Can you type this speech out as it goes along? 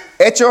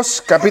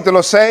Hechos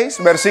capítulo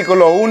 6,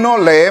 versículo 1,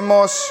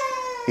 leemos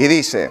y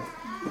dice: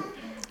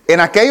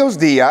 En aquellos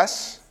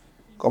días,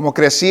 como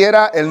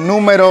creciera el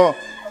número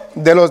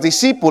de los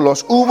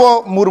discípulos,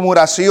 hubo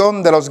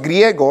murmuración de los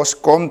griegos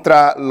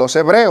contra los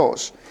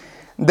hebreos,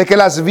 de que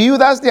las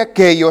viudas de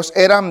aquellos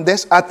eran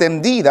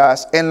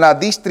desatendidas en la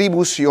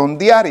distribución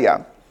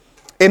diaria.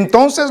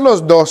 Entonces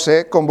los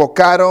 12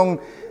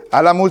 convocaron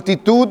a la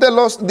multitud de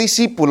los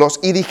discípulos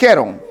y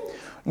dijeron: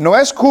 No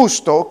es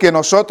justo que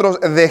nosotros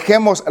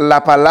dejemos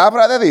la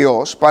palabra de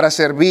Dios para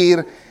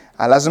servir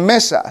a las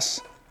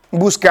mesas.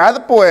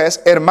 Buscad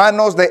pues,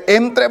 hermanos, de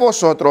entre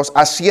vosotros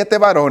a 7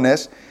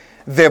 varones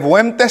de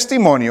buen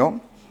testimonio,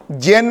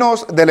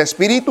 llenos del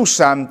Espíritu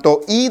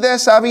Santo y de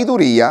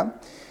sabiduría,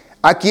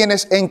 a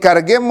quienes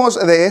encarguemos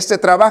de este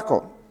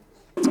trabajo.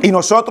 Y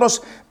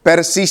nosotros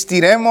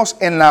persistiremos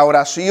en la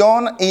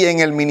oración y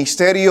en el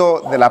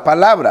ministerio de la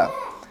palabra.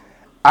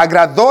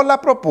 Agradó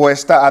la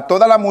propuesta a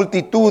toda la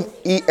multitud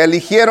y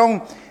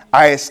eligieron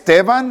a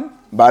Esteban,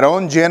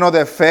 varón lleno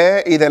de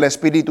fe y del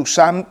Espíritu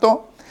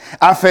Santo,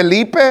 a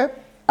Felipe,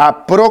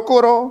 a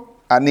Prócoro,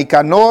 a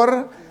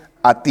Nicanor,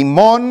 a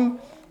Timón,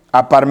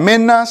 a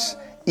Parmenas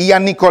y a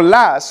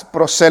Nicolás,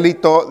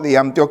 prosélito de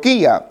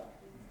Antioquía,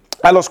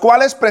 a los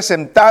cuales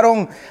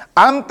presentaron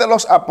ante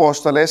los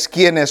apóstoles,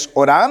 quienes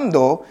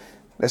orando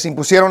les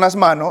impusieron las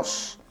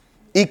manos.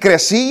 Y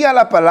crecía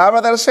la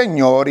palabra del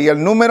Señor, y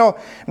el número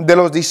de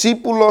los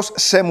discípulos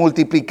se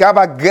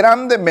multiplicaba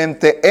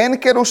grandemente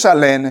en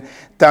Jerusalén.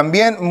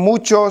 También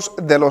muchos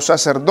de los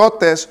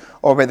sacerdotes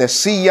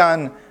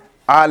obedecían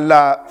a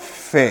la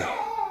fe.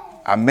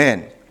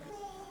 Amén.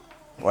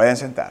 Pueden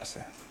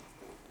sentarse.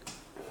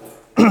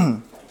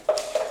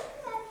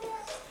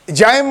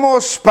 Ya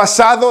hemos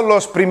pasado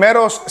los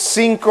primeros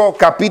 5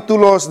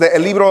 capítulos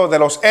del libro de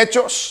los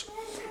Hechos.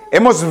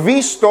 Hemos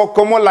visto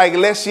cómo la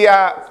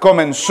iglesia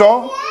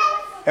comenzó.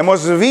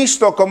 Hemos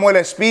visto cómo el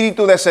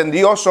Espíritu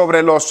descendió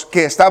sobre los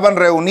que estaban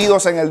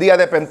reunidos en el día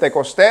de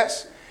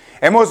Pentecostés.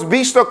 Hemos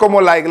visto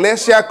cómo la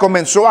iglesia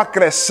comenzó a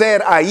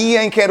crecer ahí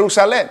en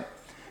Jerusalén.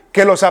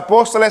 Que los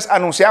apóstoles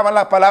anunciaban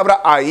la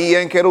palabra ahí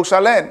en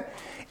Jerusalén.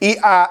 Y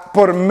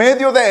por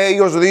medio de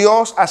ellos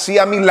Dios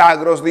hacía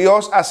milagros,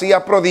 Dios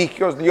hacía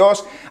prodigios,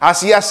 Dios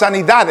hacía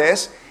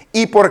sanidades.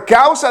 Y por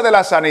causa de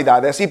las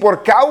sanidades y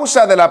por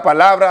causa de la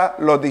palabra,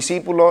 los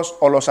discípulos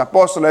o los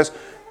apóstoles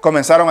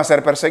comenzaron a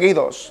ser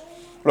perseguidos.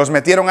 Los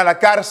metieron a la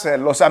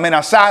cárcel, los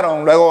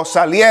amenazaron, luego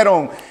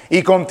salieron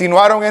y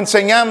continuaron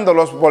enseñando.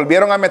 Los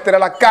volvieron a meter a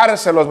la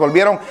cárcel, los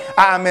volvieron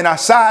a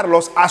amenazar,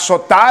 los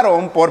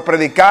azotaron por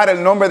predicar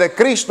el nombre de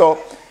Cristo.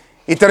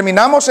 Y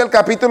terminamos el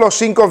capítulo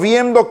 5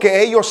 viendo que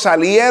ellos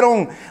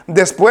salieron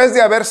después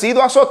de haber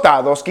sido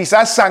azotados,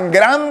 quizás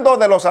sangrando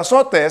de los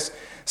azotes.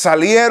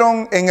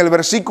 Salieron en el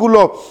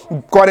versículo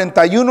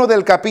 41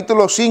 del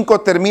capítulo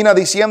 5, termina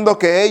diciendo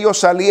que ellos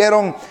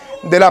salieron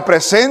de la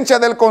presencia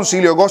del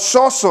concilio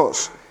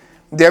gozosos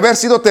de haber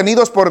sido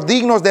tenidos por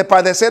dignos de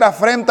padecer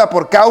afrenta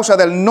por causa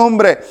del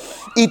nombre.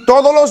 Y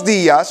todos los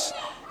días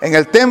en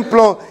el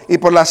templo y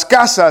por las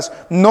casas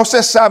no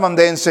cesaban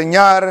de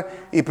enseñar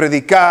y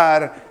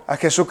predicar a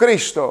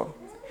Jesucristo.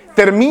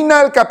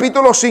 Termina el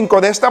capítulo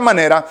 5 de esta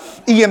manera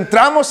y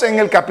entramos en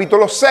el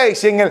capítulo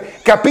 6. Y en el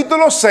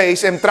capítulo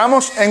 6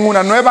 entramos en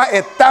una nueva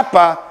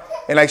etapa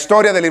en la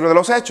historia del libro de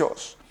los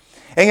Hechos.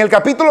 En el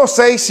capítulo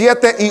 6,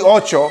 7 y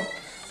 8,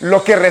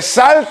 lo que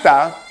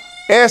resalta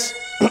es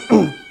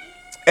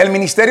el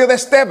ministerio de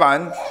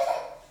Esteban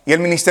y el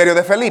ministerio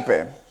de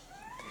Felipe.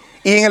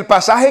 Y en el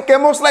pasaje que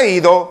hemos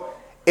leído,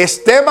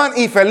 Esteban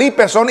y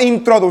Felipe son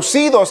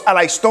introducidos a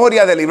la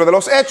historia del libro de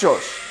los Hechos.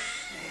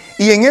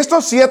 Y en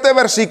estos 7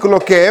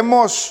 versículos que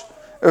hemos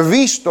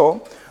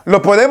visto,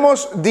 lo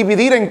podemos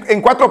dividir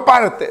en 4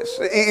 partes.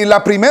 Y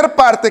la primera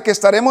parte que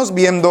estaremos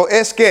viendo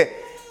es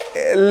que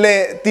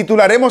le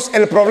titularemos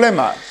el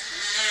problema.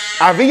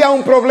 Había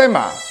un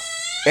problema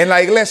en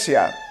la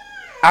iglesia.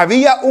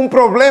 Había un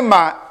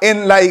problema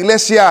en la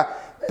iglesia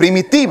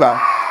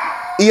primitiva.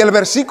 Y el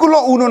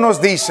versículo 1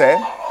 nos dice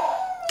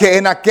que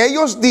en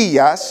aquellos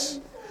días,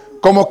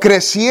 como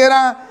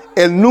creciera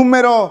el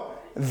número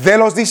de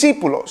los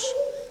discípulos,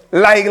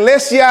 la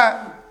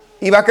iglesia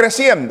iba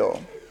creciendo.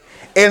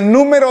 El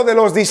número de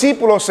los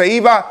discípulos se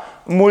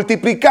iba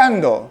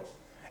multiplicando.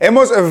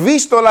 Hemos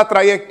visto la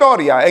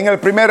trayectoria. En el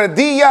primer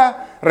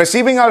día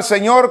reciben al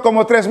Señor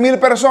como 3,000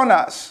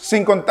 personas,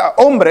 sin contar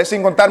hombres,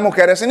 sin contar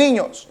mujeres y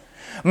niños.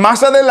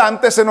 Más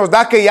adelante se nos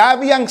da que ya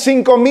habían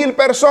 5,000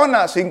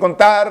 personas, sin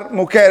contar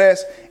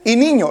mujeres y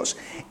niños.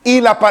 Y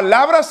la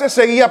palabra se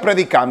seguía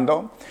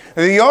predicando.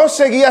 Dios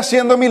seguía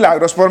haciendo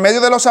milagros por medio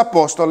de los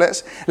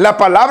apóstoles. La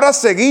palabra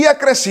seguía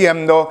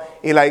creciendo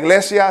y la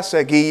iglesia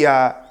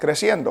seguía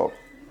creciendo.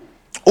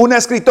 Un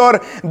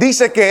escritor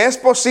dice que es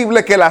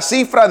posible que la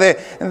cifra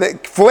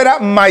fuera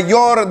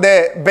mayor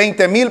de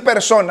 20,000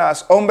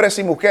 personas, hombres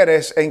y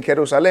mujeres, en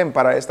Jerusalén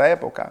para esta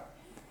época.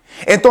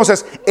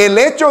 Entonces, el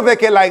hecho de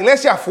que la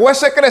iglesia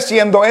fuese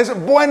creciendo es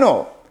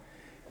bueno.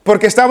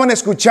 porque estaban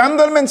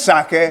escuchando el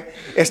mensaje,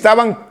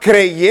 estaban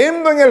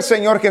creyendo en el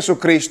Señor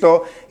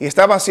Jesucristo y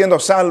estaban siendo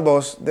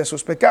salvos de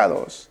sus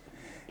pecados.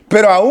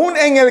 Pero aún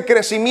en el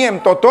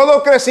crecimiento,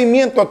 todo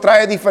crecimiento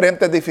trae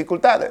diferentes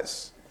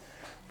dificultades.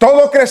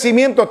 Todo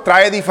crecimiento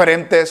trae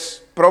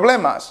diferentes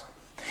problemas.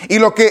 Y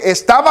lo que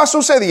estaba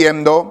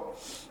sucediendo,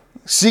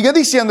 sigue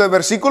diciendo el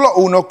versículo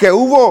 1, que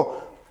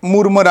hubo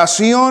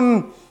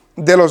murmuración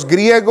de los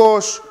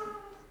griegos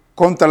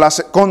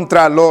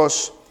contra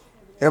los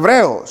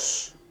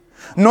hebreos.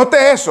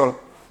 Note eso,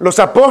 los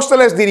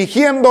apóstoles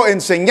dirigiendo,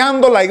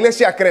 enseñando, la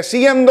iglesia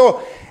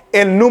creciendo,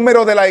 el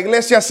número de la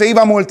iglesia se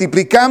iba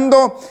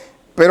multiplicando,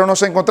 pero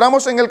nos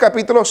encontramos en el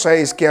capítulo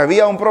 6 que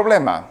había un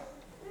problema.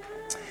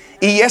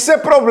 Y ese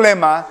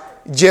problema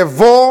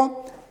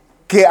llevó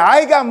que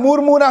haya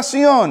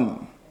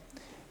murmuración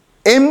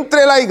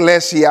entre la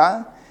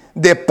iglesia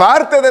de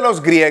parte de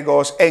los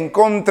griegos en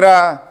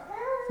contra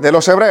de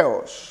los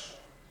hebreos.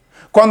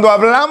 Cuando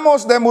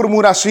hablamos de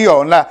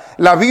murmuración,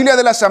 la Biblia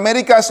de las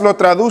Américas lo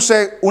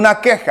traduce una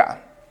queja.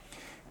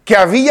 Que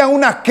había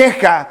una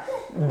queja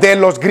de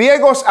los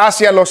griegos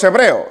hacia los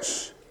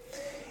hebreos.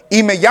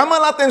 Y me llama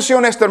la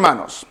atención esto,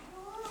 hermanos,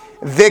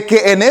 de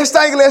que en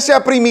esta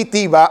iglesia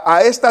primitiva,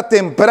 a esta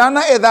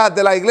temprana edad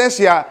de la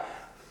iglesia,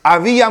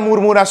 había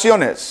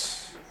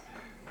murmuraciones,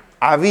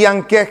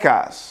 habían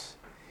quejas.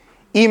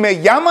 Y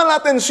me llama la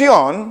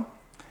atención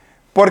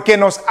porque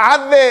nos ha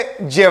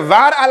de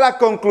llevar a la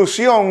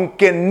conclusión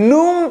que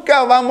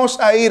nunca vamos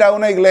a ir a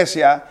una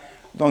iglesia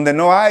donde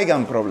no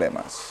hayan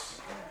problemas,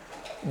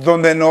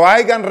 donde no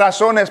hayan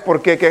razones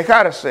por qué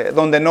quejarse,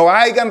 donde no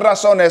hayan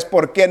razones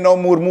por qué no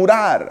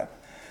murmurar.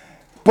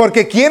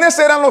 Porque ¿quiénes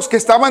eran los que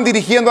estaban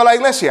dirigiendo a la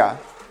iglesia?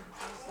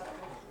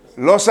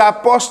 Los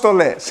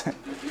apóstoles.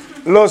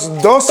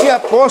 Los 12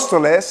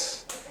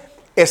 apóstoles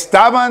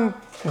estaban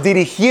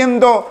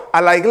dirigiendo a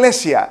la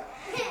iglesia.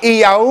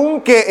 Y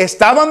aunque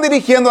estaban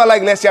dirigiendo a la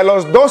iglesia,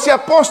 los 12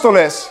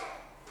 apóstoles,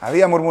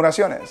 había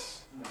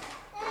murmuraciones.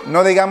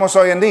 No digamos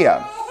hoy en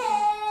día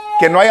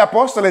que no hay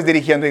apóstoles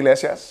dirigiendo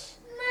iglesias.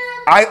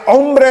 Hay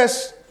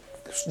hombres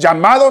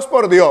llamados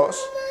por Dios,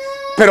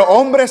 pero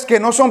hombres que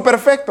no son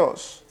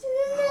perfectos.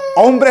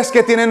 Hombres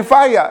que tienen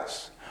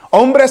fallas.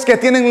 Hombres que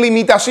tienen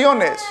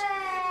limitaciones.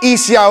 Y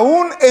si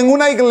aún en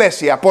una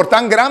iglesia, por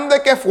tan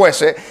grande que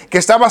fuese, que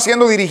estaba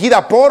siendo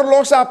dirigida por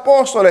los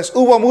apóstoles,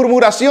 hubo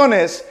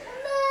murmuraciones,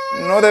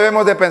 no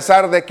debemos de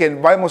pensar de que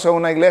vamos a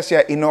una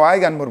iglesia y no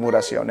hayan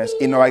murmuraciones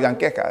y no hayan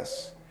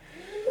quejas.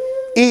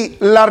 Y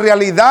la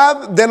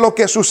realidad de lo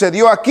que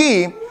sucedió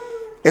aquí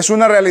es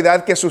una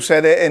realidad que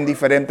sucede en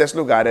diferentes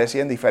lugares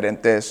y en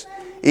diferentes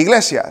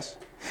iglesias.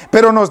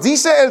 Pero nos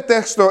dice el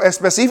texto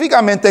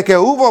específicamente que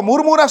hubo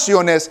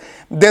murmuraciones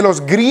de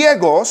los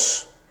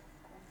griegos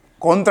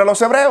contra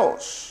los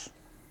hebreos.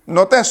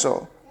 Note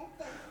eso.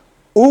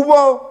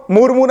 Hubo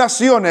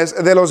murmuraciones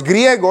de los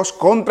griegos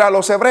contra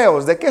los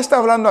hebreos. ¿De qué está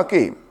hablando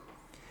aquí?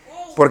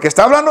 Porque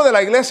está hablando de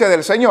la iglesia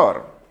del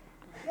Señor.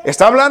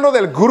 Está hablando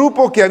del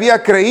grupo que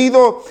había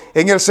creído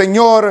en el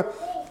Señor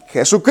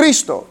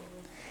Jesucristo.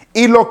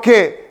 Y lo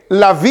que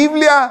la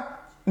Biblia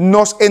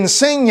nos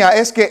enseña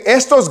es que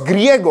estos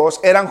griegos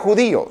eran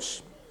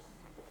judíos.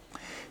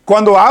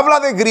 Cuando habla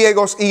de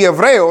griegos y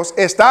hebreos,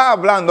 está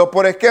hablando,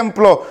 por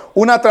ejemplo,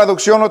 una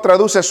traducción lo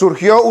traduce,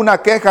 surgió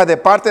una queja de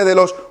parte de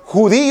los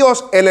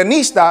judíos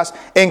helenistas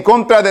en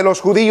contra de los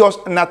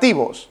judíos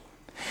nativos.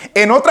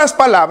 En otras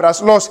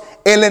palabras, los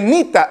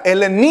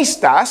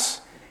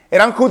helenistas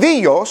eran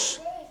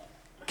judíos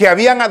que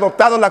habían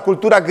adoptado la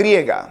cultura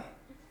griega,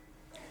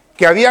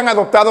 que habían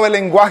adoptado el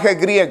lenguaje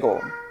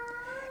griego.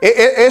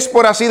 Es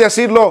por así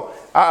decirlo,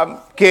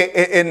 que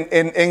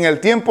en el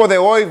tiempo de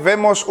hoy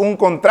vemos un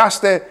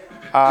contraste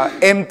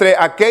entre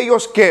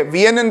aquellos que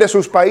vienen de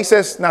sus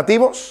países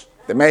nativos,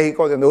 de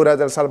México, de Honduras,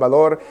 de El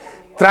Salvador,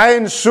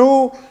 traen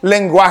su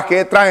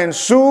lenguaje, traen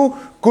su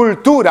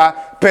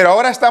cultura, pero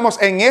ahora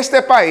estamos en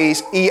este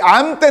país y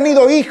han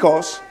tenido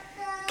hijos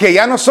que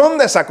ya no son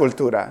de esa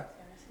cultura,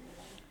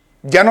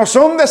 ya no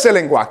son de ese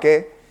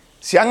lenguaje,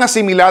 se han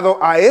asimilado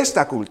a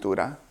esta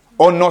cultura.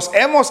 O nos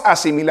hemos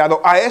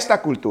asimilado a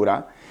esta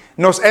cultura,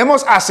 nos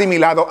hemos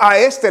asimilado a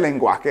este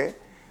lenguaje.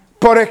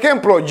 Por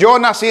ejemplo, yo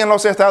nací en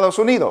los Estados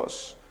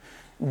Unidos.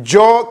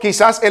 Yo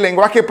quizás el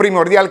lenguaje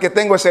primordial que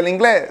tengo es el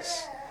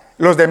inglés.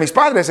 Los de mis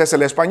padres es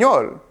el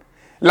español.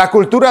 La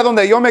cultura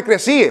donde yo me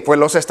crecí fue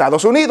los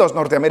Estados Unidos,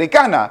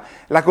 norteamericana.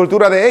 La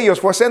cultura de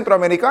ellos fue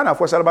centroamericana,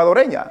 fue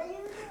salvadoreña.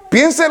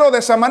 Piénselo de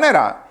esa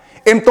manera.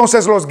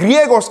 Entonces los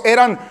griegos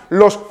eran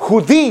los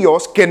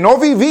judíos que no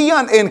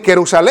vivían en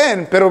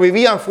Jerusalén, pero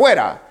vivían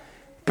fuera.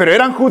 Pero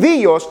eran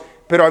judíos,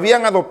 pero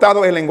habían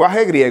adoptado el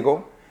lenguaje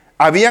griego,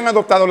 habían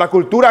adoptado la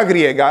cultura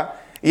griega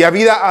y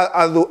habían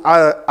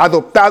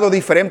adoptado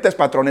diferentes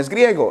patrones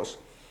griegos.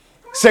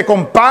 Se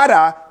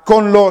compara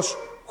con los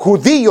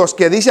judíos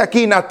que dice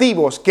aquí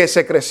nativos, que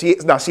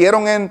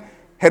nacieron en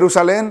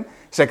Jerusalén,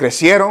 se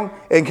crecieron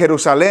en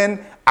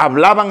Jerusalén,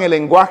 hablaban el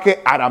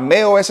lenguaje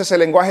arameo, ese es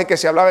el lenguaje que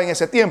se hablaba en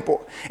ese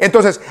tiempo.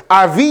 Entonces,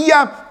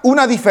 había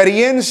una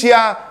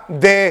diferencia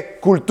de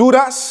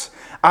culturas,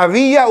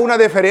 Había una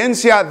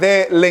diferencia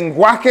de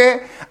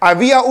lenguaje,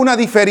 había una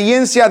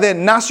diferencia de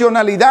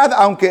nacionalidad,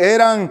 aunque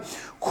eran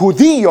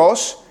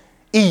judíos,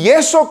 y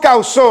eso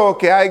causó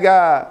que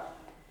haya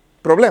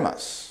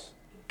problemas,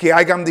 que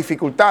hayan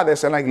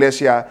dificultades en la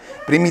iglesia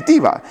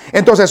primitiva.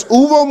 Entonces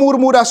hubo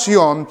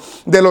murmuración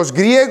de los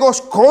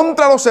griegos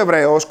contra los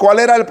hebreos. ¿Cuál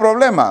era el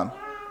problema?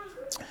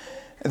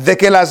 De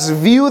que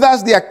las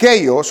viudas de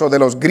aquellos o de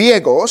los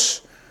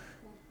griegos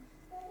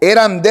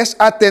eran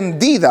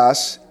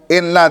desatendidas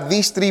en la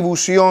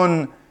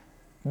distribución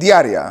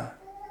diaria.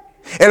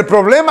 El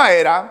problema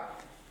era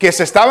que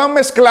se estaban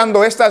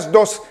mezclando estas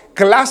dos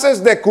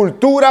clases de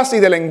culturas y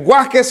de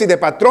lenguajes y de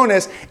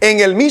patrones en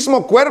el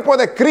mismo cuerpo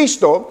de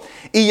Cristo,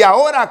 y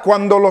ahora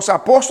cuando los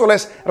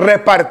apóstoles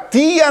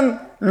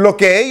repartían lo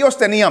que ellos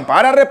tenían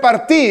para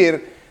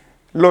repartir,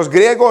 los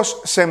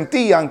griegos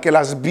sentían que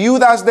las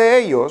viudas de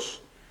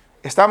ellos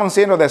estaban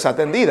siendo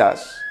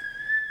desatendidas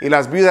y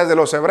las viudas de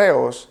los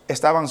hebreos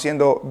estaban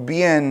siendo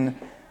bien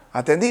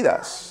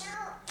atendidas.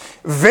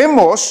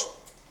 Vemos,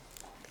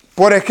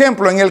 por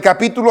ejemplo, en el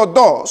capítulo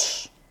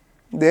 2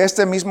 de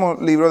este mismo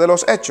libro de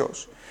los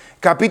Hechos,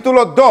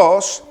 capítulo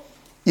 2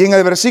 y en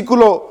el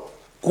versículo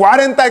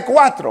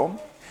 44,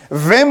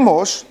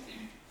 vemos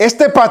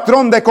este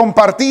patrón de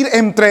compartir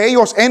entre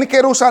ellos en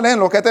Jerusalén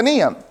lo que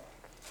tenían.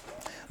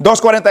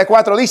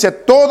 2:44 dice: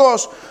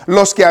 todos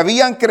los que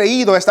habían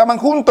creído estaban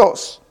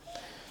juntos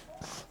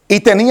y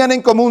tenían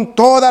en común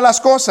todas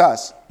las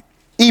cosas,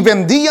 y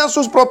vendían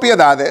sus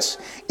propiedades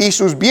y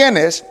sus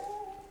bienes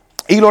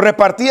y lo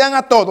repartían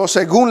a todos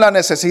según la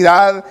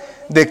necesidad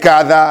de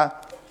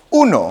cada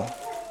uno.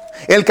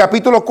 El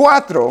capítulo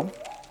 4,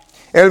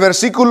 el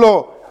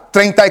versículo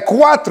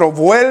 34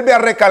 vuelve a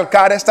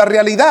recalcar esta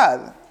realidad.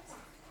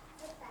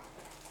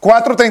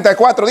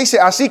 4:34 dice: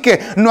 así que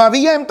no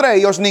había entre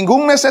ellos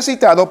ningún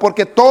necesitado,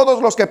 porque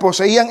todos los que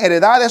poseían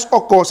heredades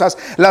o cosas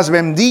las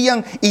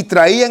vendían y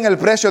traían el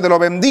precio de lo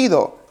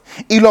vendido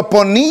y lo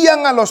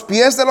ponían a los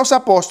pies de los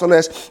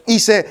apóstoles,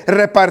 y se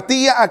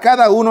repartía a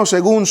cada uno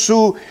según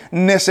su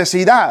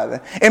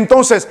necesidad.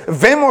 Entonces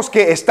vemos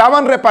que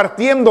estaban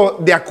repartiendo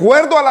de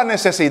acuerdo a las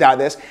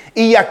necesidades.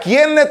 ¿Y a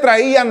quién le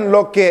traían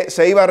lo que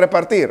se iba a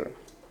repartir?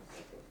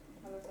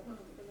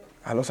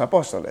 A los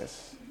apóstoles.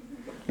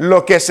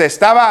 Lo que se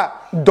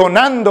estaba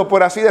donando,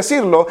 por así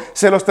decirlo,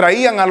 se los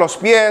traían a los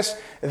pies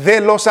de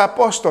los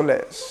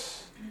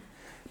apóstoles.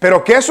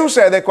 Pero ¿qué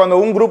sucede cuando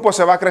un grupo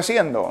se va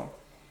creciendo?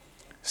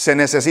 Se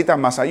necesita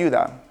más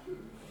ayuda.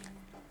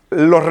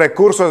 Los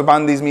recursos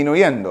van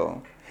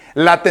disminuyendo.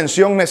 La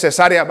atención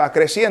necesaria va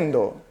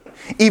creciendo.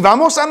 Y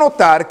vamos a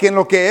notar que en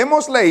lo que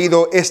hemos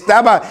leído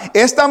estaba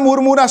esta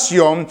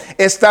murmuración,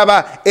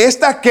 estaba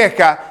esta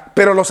queja,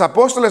 pero los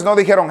apóstoles no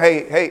dijeron: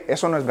 hey,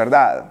 eso no es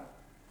verdad.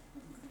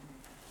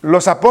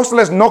 Los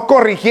apóstoles no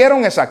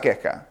corrigieron esa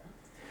queja.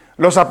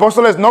 Los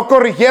apóstoles no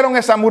corrigieron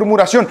esa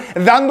murmuración,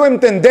 dando a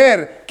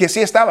entender que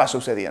sí estaba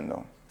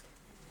sucediendo.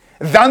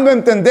 Dando a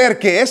entender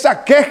que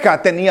esa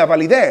queja tenía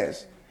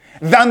validez.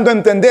 Dando a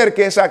entender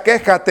que esa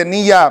queja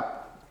tenía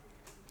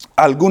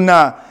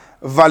alguna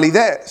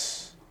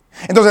validez.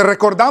 Entonces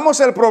recordamos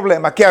el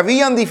problema, que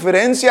habían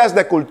diferencias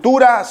de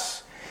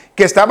culturas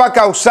que estaba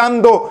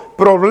causando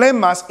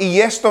problemas, y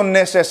esto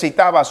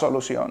necesitaba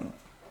solución.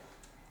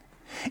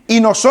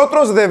 Y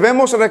nosotros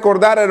debemos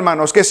recordar,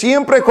 hermanos, que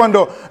siempre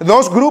cuando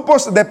dos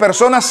grupos de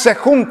personas se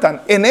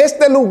juntan en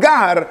este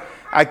lugar,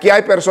 aquí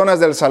hay personas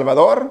de El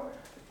Salvador,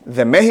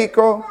 de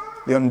México,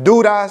 de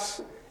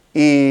Honduras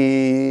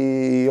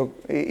y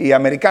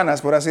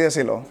americanas, por así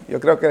decirlo. Yo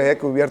creo que he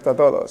cubierto a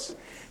todos.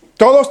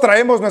 Todos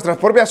traemos nuestras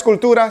propias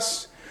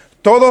culturas,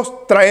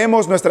 todos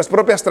traemos nuestras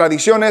propias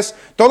tradiciones,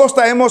 todos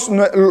traemos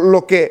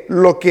lo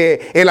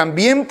que el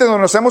ambiente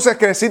donde nos hemos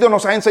crecido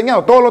nos ha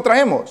enseñado, todo lo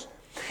traemos.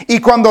 Y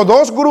cuando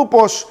dos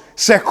grupos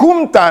se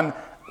juntan,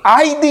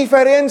 hay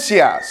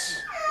diferencias.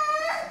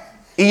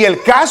 Y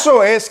el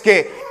caso es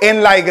que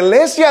en la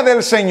iglesia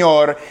del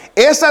Señor,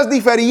 esas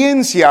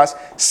diferencias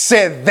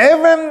se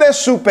deben de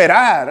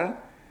superar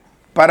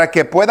para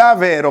que pueda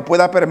haber o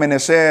pueda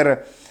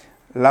permanecer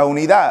la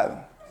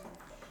unidad.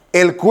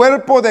 El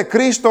cuerpo de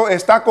Cristo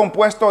está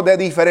compuesto de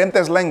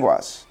diferentes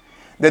lenguas,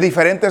 de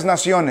diferentes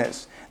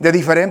naciones, de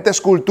diferentes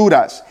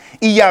culturas.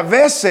 Y a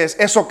veces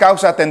eso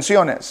causa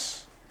tensiones.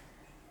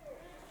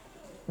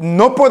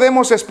 No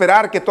podemos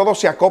esperar que todos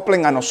se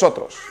acoplen a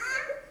nosotros.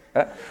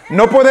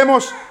 No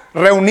podemos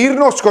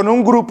reunirnos con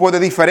un grupo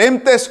de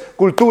diferentes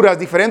culturas,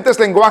 diferentes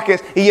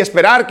lenguajes, y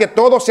esperar que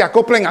todos se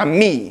acoplen a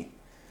mí.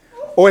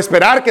 O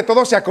esperar que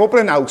todos se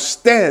acoplen a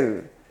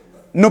usted.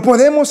 No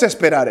podemos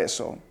esperar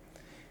eso.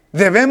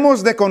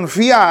 Debemos de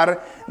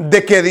confiar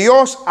de que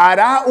Dios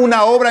hará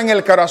una obra en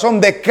el corazón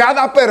de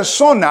cada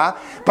persona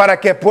para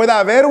que pueda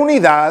haber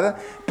unidad,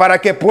 para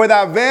que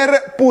pueda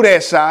haber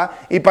pureza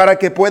y para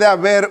que pueda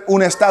haber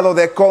un estado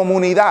de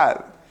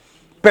comunidad.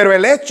 Pero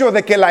el hecho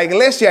de que la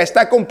iglesia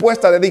está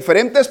compuesta de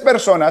diferentes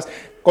personas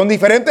con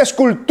diferentes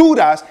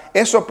culturas,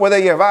 eso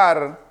puede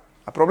llevar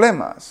a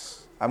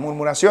problemas, a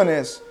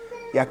murmuraciones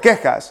y a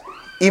quejas,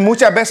 y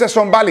muchas veces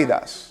son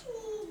válidas.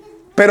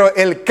 Pero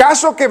el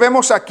caso que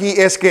vemos aquí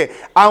es que,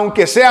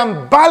 aunque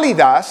sean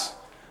válidas,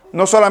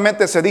 no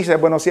solamente se dice,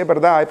 bueno, sí es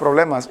verdad, hay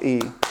problemas y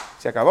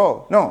se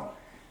acabó. No,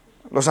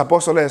 los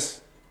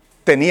apóstoles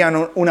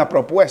tenían una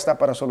propuesta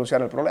para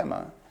solucionar el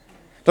problema.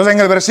 Entonces,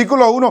 en el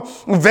versículo 1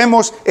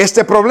 vemos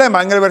este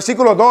problema. En el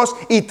versículo 2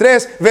 y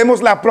 3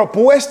 vemos la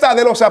propuesta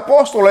de los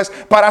apóstoles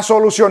para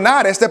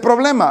solucionar este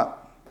problema.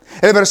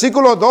 El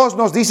versículo 2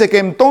 nos dice que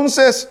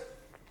entonces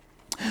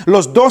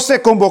los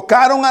 12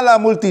 convocaron a la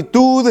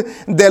multitud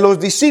de los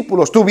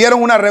discípulos.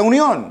 Tuvieron una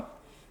reunión.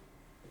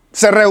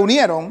 Se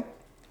reunieron.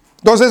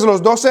 Entonces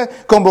los 12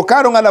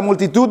 convocaron a la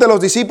multitud de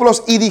los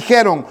discípulos y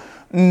dijeron: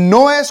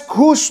 no es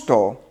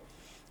justo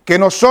que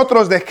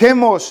nosotros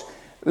dejemos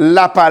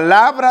la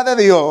palabra de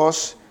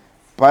Dios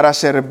para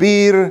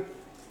servir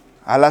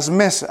a las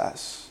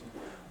mesas.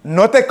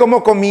 Note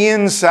cómo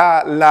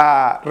comienza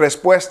la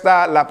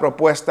respuesta, la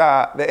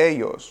propuesta de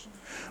ellos.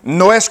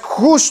 No es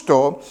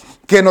justo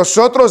que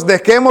nosotros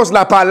dejemos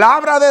la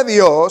palabra de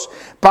Dios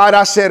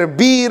para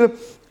servir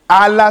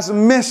a las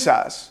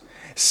mesas.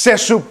 Se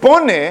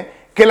supone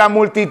que la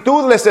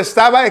multitud les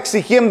estaba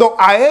exigiendo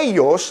a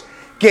ellos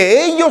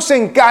que ellos se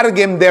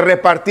encarguen de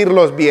repartir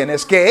los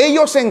bienes, que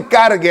ellos se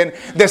encarguen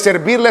de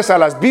servirles a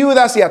las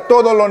viudas y a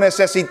todos los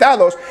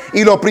necesitados.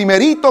 Y lo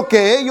primerito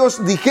que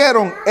ellos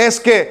dijeron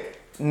es que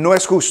no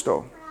es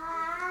justo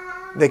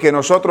de que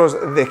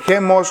nosotros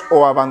dejemos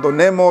o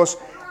abandonemos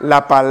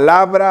la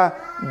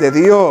palabra de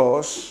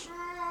Dios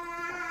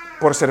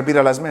por servir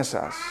a las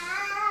mesas.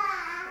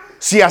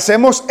 Si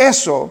hacemos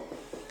eso,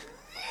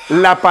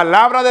 la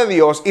palabra de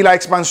Dios y la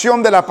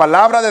expansión de la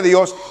palabra de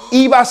Dios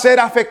iba a ser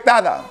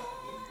afectada.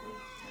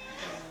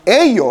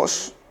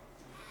 Ellos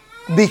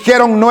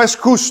dijeron no es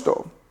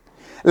justo.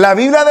 La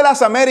Biblia de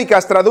las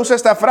Américas traduce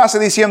esta frase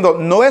diciendo: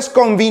 no es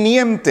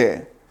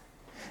conveniente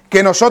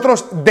que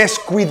nosotros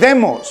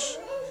descuidemos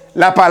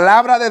la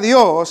palabra de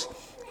Dios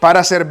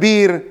para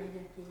servir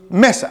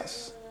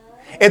mesas.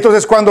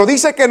 Entonces, cuando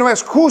dice que no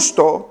es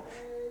justo,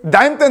 da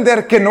a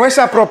entender que no es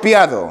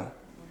apropiado,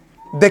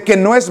 de que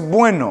no es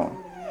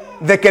bueno,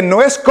 de que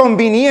no es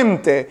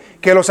conveniente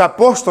que los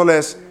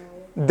apóstoles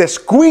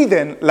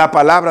descuiden la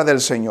palabra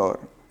del Señor.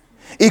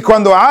 Y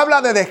cuando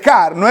habla de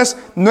dejar, no es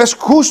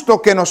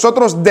justo que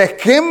nosotros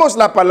dejemos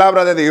la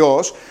palabra de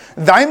Dios,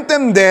 da a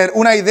entender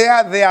una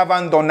idea de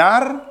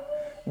abandonar,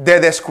 de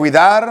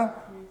descuidar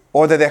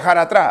o de dejar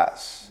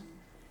atrás.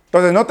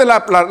 Entonces, note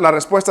la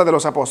respuesta de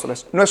los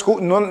apóstoles.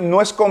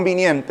 No es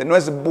conveniente, no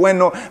es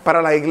bueno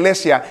para la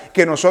iglesia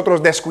que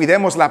nosotros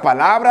descuidemos la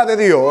palabra de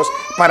Dios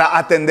para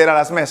atender a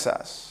las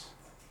mesas.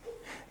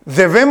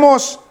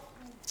 Debemos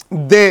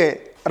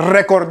de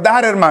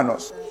recordar,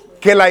 hermanos,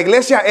 que la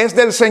iglesia es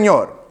del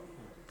Señor.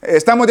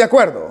 ¿Estamos de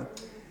acuerdo?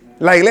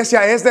 La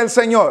iglesia es del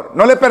Señor.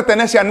 No le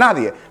pertenece a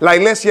nadie. La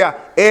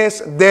iglesia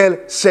es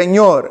del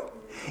Señor.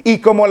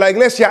 Y como la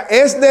iglesia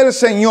es del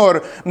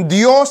Señor,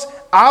 Dios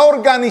ha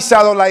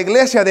organizado la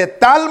iglesia de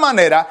tal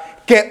manera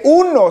que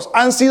unos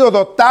han sido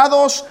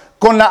dotados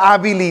con la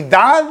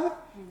habilidad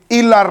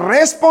y la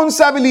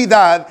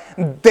responsabilidad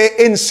de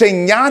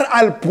enseñar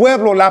al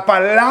pueblo la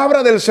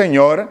palabra del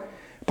Señor,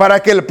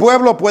 para que el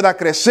pueblo pueda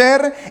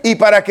crecer y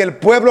para que el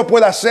pueblo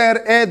pueda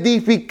ser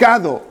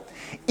edificado.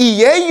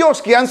 Y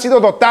ellos que han sido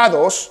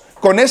dotados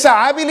con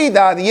esa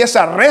habilidad y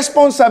esa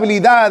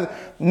responsabilidad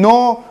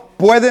no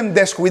pueden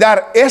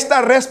descuidar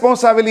esta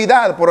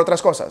responsabilidad por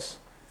otras cosas.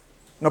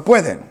 No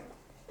pueden.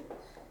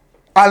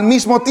 Al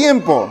mismo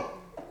tiempo,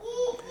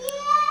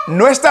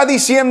 no está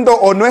diciendo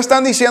o no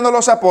están diciendo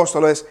los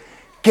apóstoles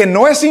que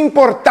no es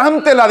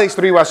importante la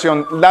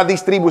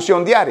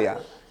distribución diaria.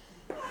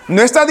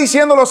 No está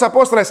diciendo los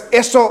apóstoles,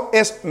 eso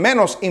es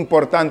menos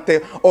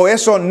importante, o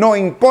eso no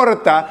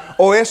importa,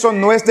 o eso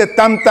no es de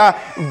tanta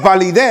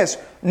validez.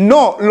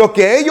 No, lo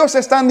que ellos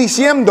están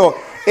diciendo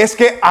es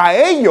que a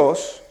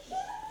ellos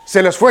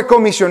se les fue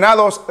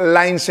comisionados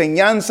la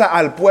enseñanza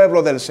al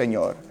pueblo del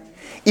Señor.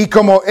 Y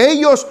como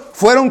ellos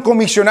fueron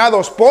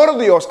comisionados por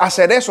Dios a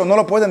hacer eso, no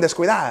lo pueden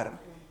descuidar.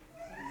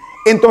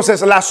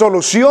 Entonces, la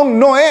solución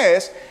no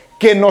es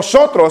que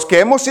nosotros, que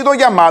hemos sido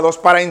llamados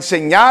para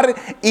enseñar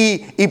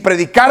y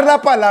predicar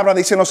la palabra,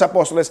 dicen los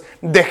apóstoles,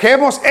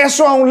 dejemos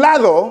eso a un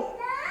lado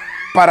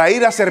para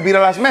ir a servir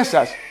a las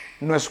mesas.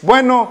 No es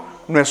bueno,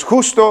 no es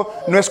justo,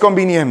 no es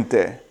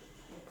conveniente.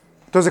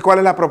 Entonces, ¿cuál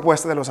es la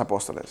propuesta de los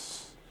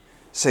apóstoles?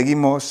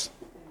 Seguimos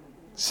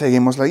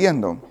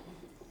leyendo.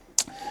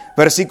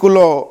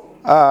 Versículo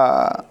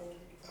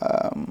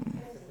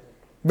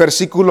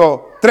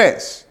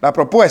 3, la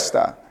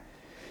propuesta.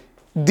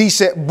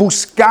 Dice: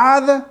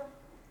 buscad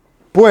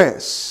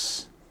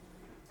pues,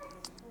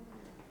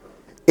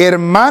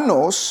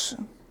 hermanos,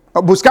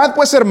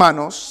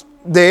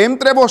 de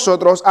entre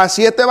vosotros a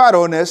 7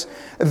 varones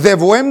de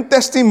buen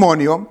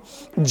testimonio,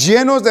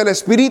 llenos del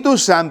Espíritu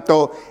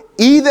Santo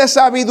y de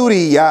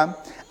sabiduría,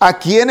 a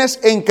quienes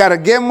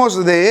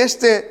encarguemos de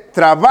este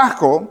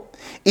trabajo,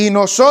 y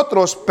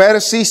nosotros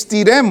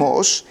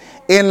persistiremos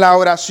en la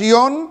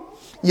oración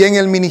y en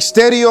el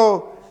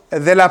ministerio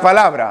de la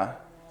palabra.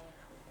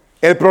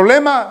 El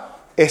problema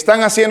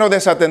están haciendo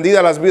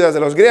desatendidas las vidas de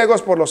los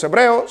griegos por los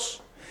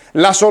hebreos.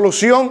 La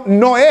solución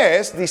no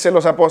es, dicen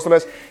los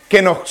apóstoles,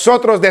 que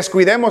nosotros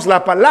descuidemos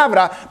la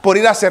palabra por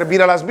ir a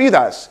servir a las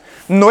vidas.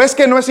 No es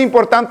que no es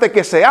importante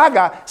que se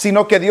haga,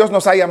 sino que Dios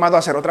nos ha llamado a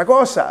hacer otra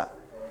cosa.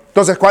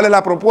 Entonces, ¿cuál es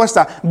la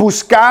propuesta?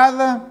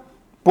 Buscad,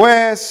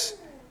 pues,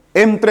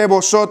 entre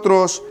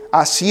vosotros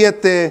a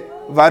 7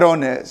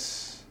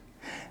 varones.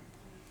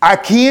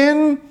 ¿A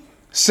quién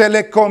se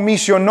le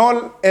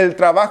comisionó el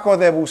trabajo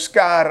de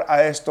buscar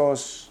a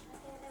estas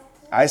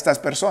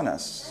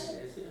personas?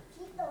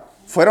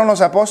 ¿Fueron los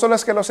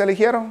apóstoles que los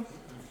eligieron?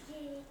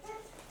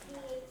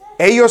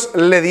 Ellos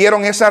le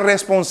dieron esa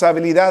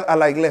responsabilidad a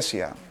la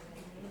iglesia.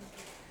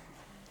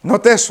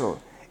 Note eso.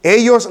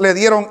 Ellos le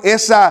dieron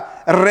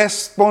esa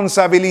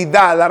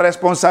responsabilidad,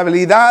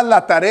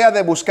 la tarea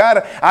de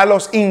buscar a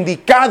los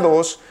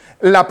indicados.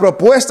 La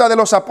propuesta de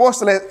los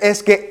apóstoles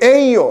es que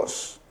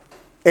ellos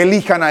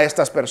elijan a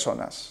estas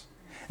personas.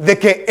 De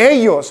que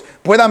ellos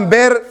puedan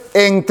ver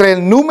entre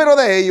el número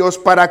de ellos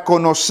para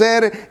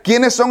conocer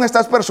quiénes son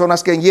estas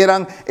personas que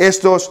llenan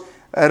estos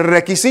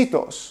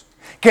requisitos.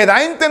 Que da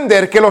a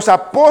entender que los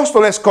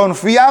apóstoles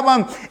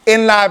confiaban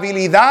en la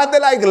habilidad de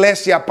la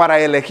iglesia para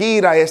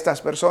elegir a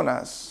estas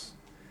personas.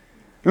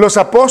 Los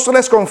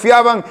apóstoles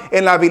confiaban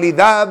en la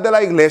habilidad de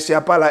la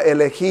iglesia para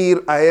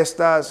elegir a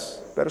estas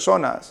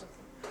personas.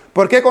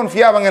 ¿Por qué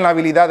confiaban en la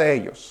habilidad de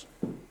ellos?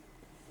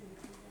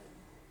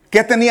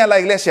 ¿Qué tenía la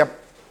iglesia?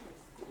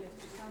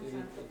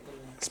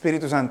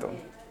 Espíritu Santo.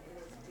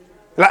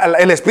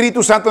 El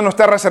Espíritu Santo no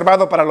está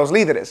reservado para los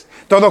líderes.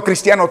 Todo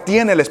cristiano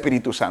tiene el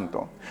Espíritu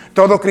Santo.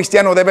 Todo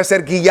cristiano debe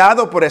ser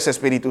guiado por ese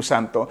Espíritu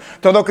Santo.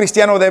 Todo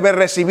cristiano debe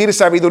recibir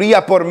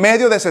sabiduría por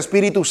medio de ese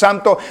Espíritu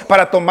Santo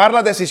para tomar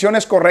las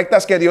decisiones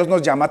correctas que Dios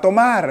nos llama a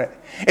tomar.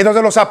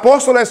 Entonces los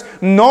apóstoles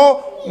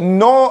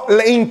no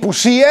le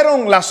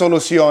impusieron la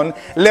solución,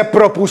 le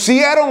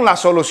propusieron la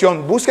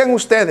solución. Busquen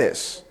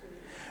ustedes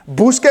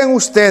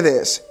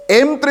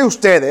entre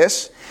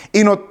ustedes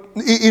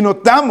y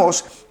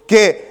notamos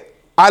que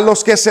a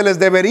los que se les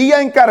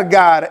debería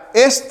encargar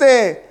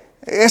este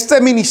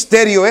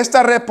ministerio,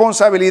 esta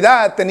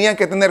responsabilidad, tenían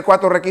que tener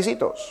 4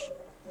 requisitos.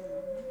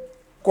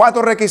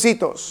 4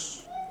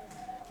 requisitos.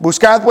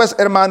 Buscad pues,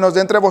 hermanos,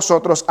 de entre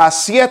vosotros a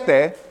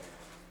 7,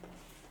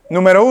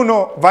 número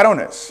 1,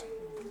 varones.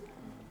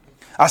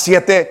 A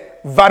 7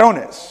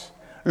 varones.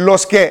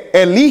 Los que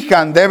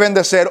elijan deben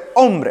de ser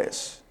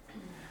hombres.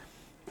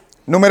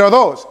 Número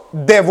 2,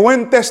 de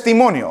buen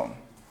testimonio.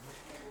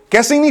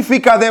 ¿Qué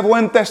significa de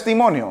buen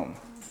testimonio?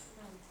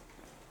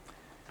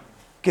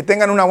 Que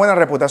tengan una buena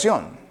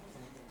reputación.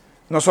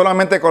 No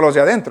solamente con los de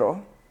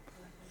adentro,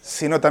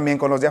 sino también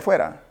con los de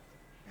afuera.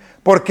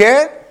 ¿Por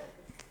qué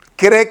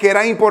cree que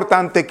era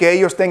importante que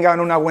ellos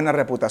tengan una buena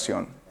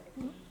reputación?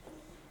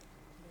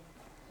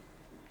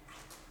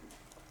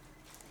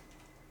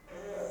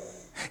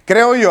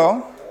 Creo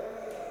yo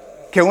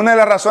que una de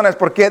las razones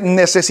por qué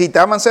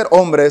necesitaban ser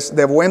hombres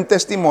de buen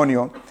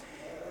testimonio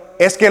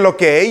es que lo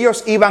que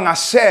ellos iban a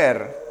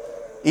hacer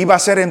iba a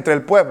ser entre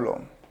el pueblo.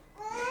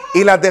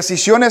 Y las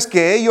decisiones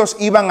que ellos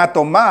iban a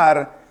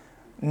tomar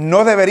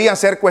no deberían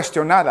ser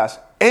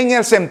cuestionadas, en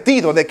el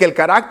sentido de que el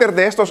carácter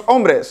de estos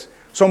hombres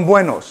son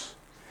buenos.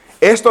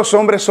 Estos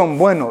hombres son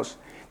buenos.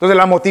 Entonces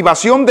la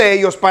motivación de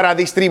ellos para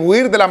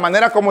distribuir de la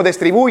manera como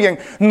distribuyen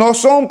no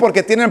son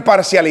porque tienen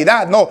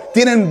parcialidad, no,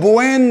 tienen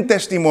buen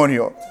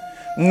testimonio.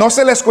 No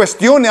se les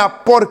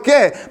cuestiona. ¿Por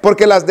qué?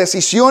 Porque las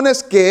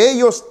decisiones que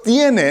ellos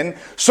tienen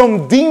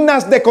son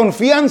dignas de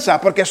confianza,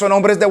 porque son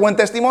hombres de buen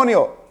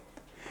testimonio.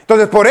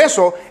 Entonces, por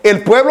eso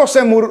el pueblo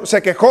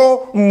se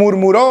quejó,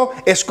 murmuró: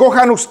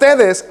 escojan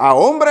ustedes a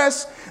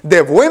hombres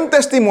de buen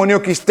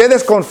testimonio, que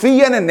ustedes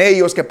confíen en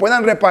ellos, que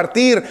puedan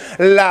repartir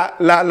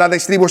la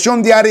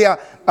distribución diaria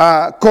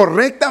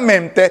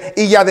correctamente,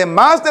 y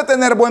además de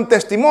tener buen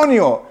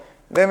testimonio,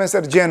 deben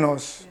ser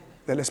llenos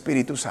del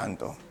Espíritu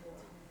Santo.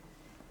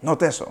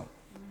 Note eso.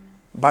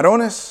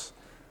 Varones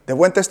de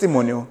buen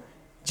testimonio,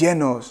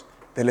 llenos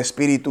del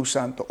Espíritu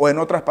Santo. O en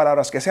otras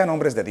palabras, que sean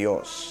hombres de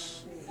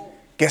Dios.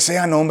 Que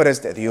sean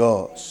hombres de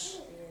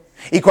Dios.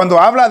 Y cuando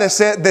habla de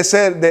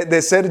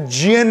ser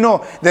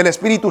lleno del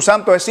Espíritu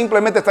Santo, es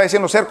simplemente está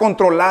diciendo ser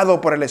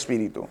controlado por el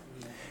Espíritu.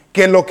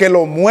 Que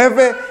lo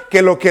mueve,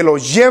 que lo que lo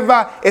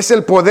lleva es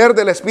el poder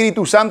del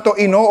Espíritu Santo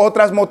y no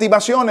otras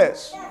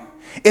motivaciones.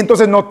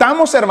 Entonces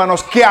notamos,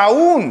 hermanos, que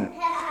aún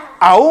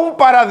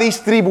para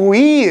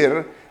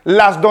distribuir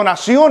las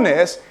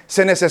donaciones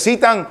se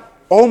necesitan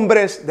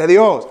hombres de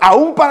Dios.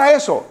 Aún para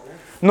eso.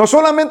 No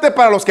solamente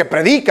para los que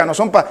predican,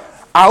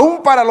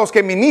 aún para los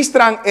que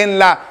ministran en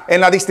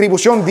la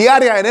distribución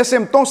diaria. En ese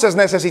entonces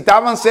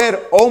necesitaban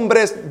ser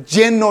hombres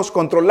llenos,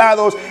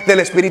 controlados del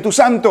Espíritu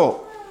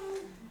Santo.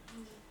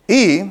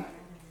 Y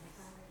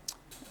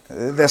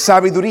de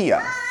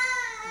sabiduría.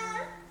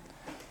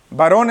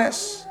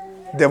 Varones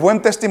de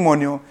buen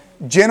testimonio,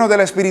 llenos del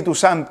Espíritu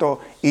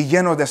Santo y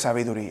llenos de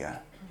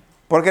sabiduría.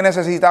 ¿Por qué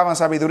necesitaban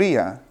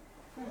sabiduría?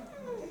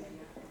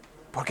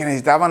 Porque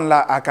necesitaban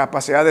la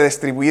capacidad de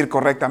distribuir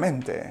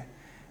correctamente.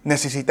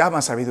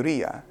 Necesitaban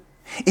sabiduría.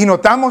 Y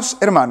notamos,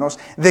 hermanos,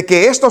 de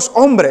que estos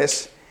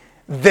hombres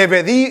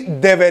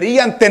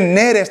deberían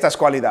tener estas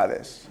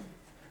cualidades.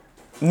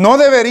 No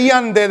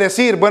deberían de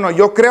decir, bueno,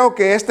 yo creo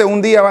que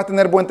un día va a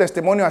tener buen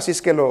testimonio, así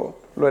es que lo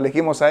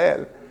elegimos a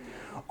él.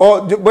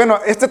 O, bueno,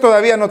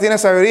 todavía no tiene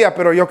sabiduría,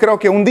 pero yo creo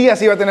que un día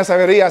sí va a tener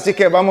sabiduría, así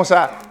que vamos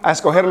a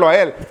escogerlo a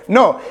él.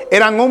 No,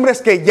 eran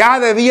hombres que ya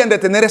debían de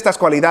tener estas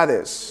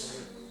cualidades.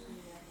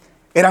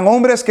 Eran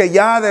hombres que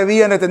ya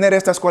debían de tener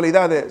estas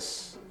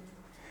cualidades.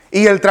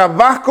 Y el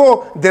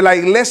trabajo de la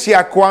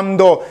iglesia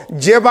cuando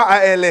lleva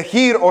a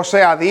elegir, o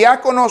sea,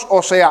 diáconos,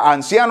 o sea,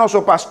 ancianos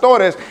o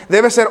pastores,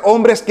 debe ser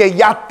hombres que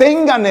ya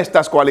tengan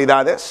estas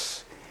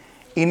cualidades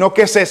y no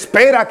que se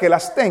espera que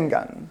las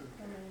tengan,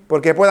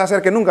 porque puede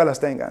ser que nunca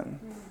las tengan.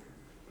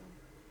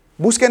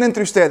 Busquen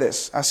entre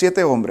ustedes a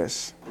 7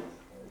 hombres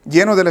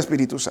llenos del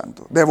Espíritu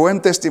Santo, de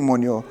buen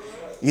testimonio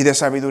y de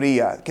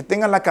sabiduría, que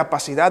tengan la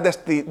capacidad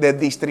de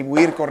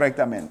distribuir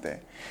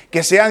correctamente,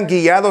 que sean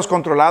guiados,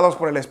 controlados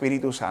por el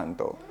Espíritu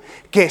Santo,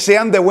 que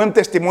sean de buen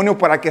testimonio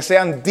para que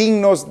sean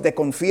dignos de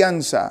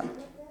confianza.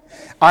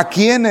 A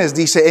quienes,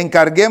 dice,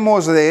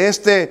 encarguemos de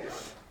este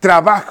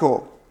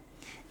trabajo.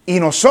 Y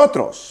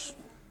nosotros,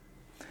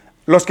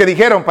 los que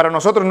dijeron, para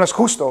nosotros no es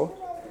justo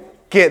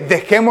que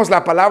dejemos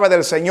la palabra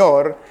del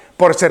Señor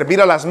por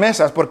servir a las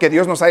mesas, porque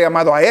Dios nos ha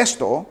llamado a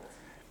esto,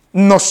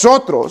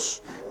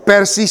 nosotros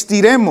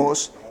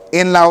persistiremos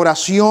en la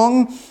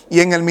oración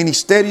y en el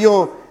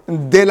ministerio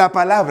de la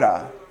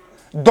palabra.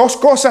 2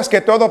 cosas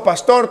que todo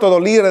pastor, todo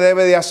líder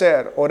debe de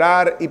hacer: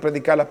 orar y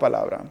predicar la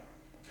palabra.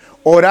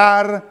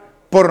 Orar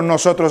por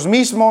nosotros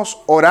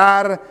mismos,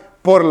 orar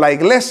por la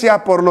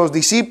iglesia, por los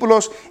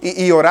discípulos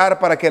y orar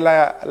para que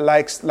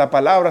la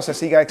palabra se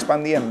siga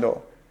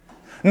expandiendo.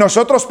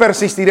 Nosotros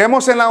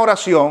persistiremos en la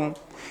oración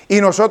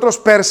y nosotros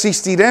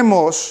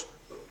persistiremos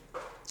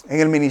en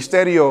el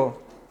ministerio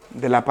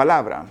de la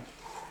palabra.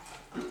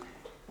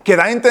 Que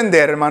da a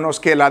entender, hermanos,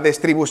 que la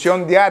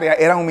distribución diaria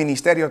era un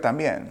ministerio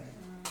también.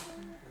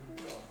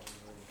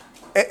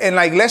 En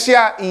la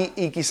iglesia,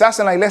 y quizás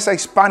en la iglesia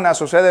hispana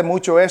sucede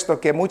mucho esto,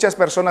 que muchas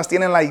personas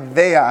tienen la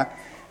idea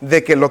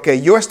de que lo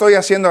que yo estoy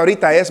haciendo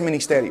ahorita es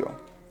ministerio.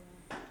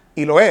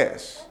 Y lo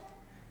es.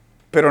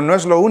 Pero no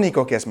es lo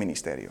único que es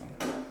ministerio.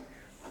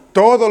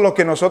 Todo lo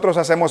que nosotros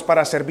hacemos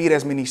para servir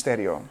es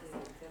ministerio.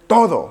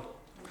 Todo.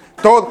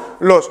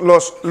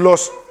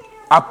 Los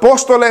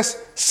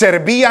apóstoles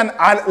servían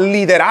al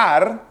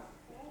liderar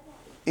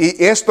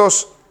y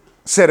estos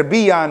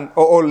servían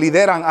o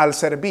lideran al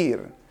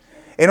servir.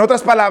 En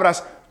otras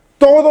palabras,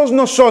 todos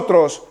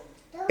nosotros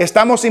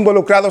estamos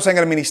involucrados en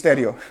el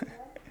ministerio.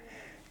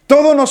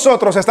 Todos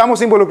nosotros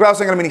estamos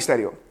involucrados en el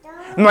ministerio.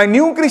 No hay ni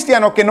un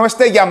cristiano que no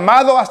esté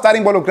llamado a estar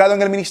involucrado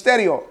en el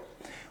ministerio.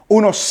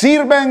 Unos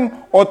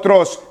sirven,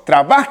 otros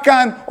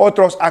trabajan,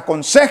 otros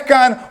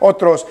aconsejan,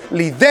 otros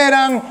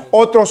lideran,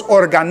 otros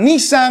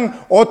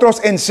organizan, otros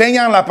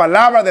enseñan la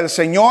palabra del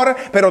Señor,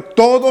 pero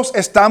todos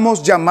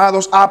estamos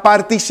llamados a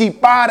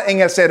participar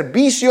en el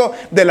servicio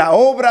de la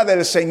obra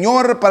del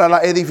Señor para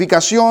la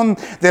edificación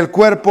del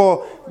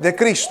cuerpo de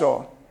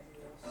Cristo.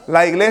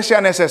 La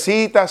iglesia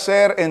necesita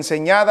ser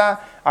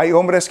enseñada. Hay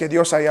hombres que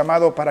Dios ha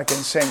llamado para que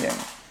enseñen.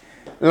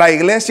 La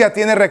iglesia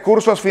tiene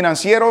recursos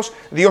financieros.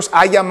 Dios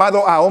ha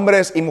llamado a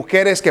hombres y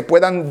mujeres que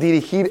puedan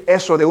dirigir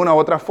eso de una u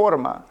otra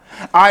forma.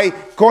 Hay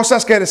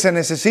cosas que se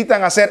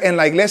necesitan hacer en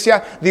la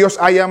iglesia. Dios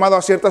ha llamado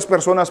a ciertas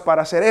personas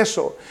para hacer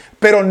eso.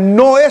 Pero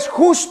no es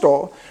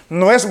justo,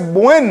 no es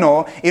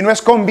bueno y no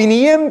es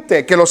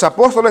conveniente que los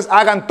apóstoles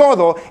hagan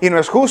todo. Y no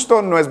es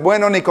justo, no es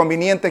bueno ni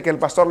conveniente que el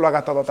pastor lo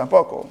haga todo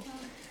tampoco.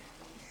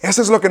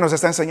 Eso es lo que nos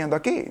está enseñando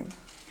aquí.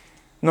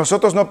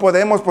 Nosotros no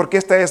podemos porque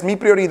esta es mi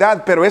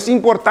prioridad, pero es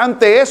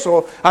importante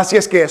eso. Así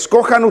es que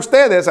escojan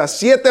ustedes a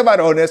 7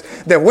 varones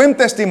de buen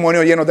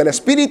testimonio, llenos del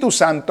Espíritu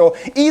Santo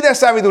y de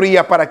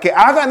sabiduría, para que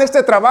hagan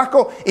este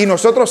trabajo y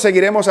nosotros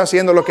seguiremos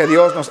haciendo lo que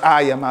Dios nos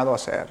ha llamado a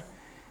hacer.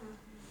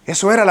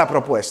 Eso era la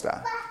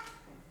propuesta.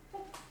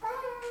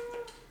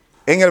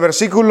 En el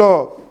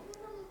versículo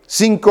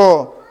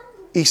 5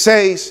 y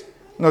 6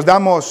 nos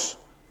damos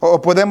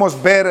o podemos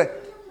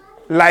ver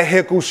la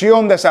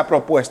ejecución de esa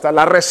propuesta.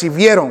 La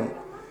recibieron.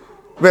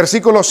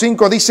 Versículo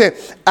 5 dice: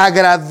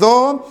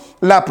 agradó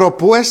la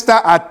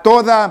propuesta a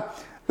toda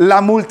la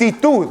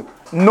multitud.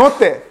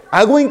 Note,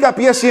 hago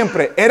hincapié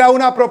siempre, era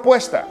una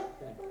propuesta.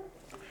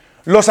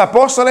 Los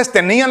apóstoles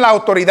tenían la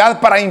autoridad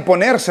para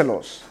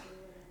imponérselos,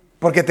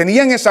 porque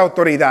tenían esa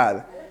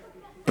autoridad,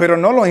 pero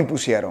no lo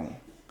impusieron.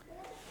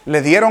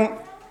 Le dieron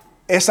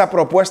esa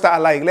propuesta a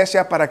la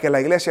iglesia para que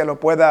la iglesia lo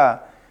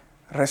pueda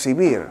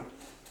recibir.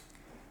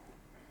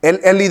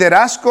 El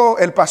liderazgo,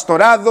 el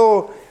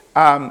pastorado,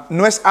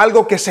 no es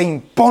algo que se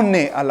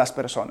impone a las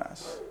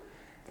personas.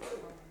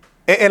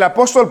 El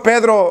apóstol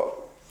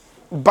Pedro,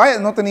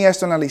 no tenía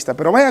esto en la lista,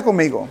 pero vaya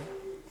conmigo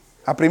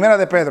a 1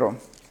 de Pedro,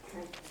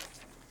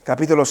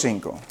 capítulo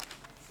 5.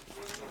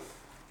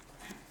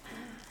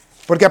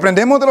 Porque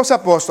aprendemos de los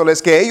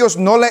apóstoles que ellos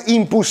no le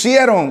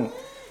impusieron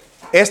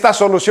esta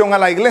solución a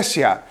la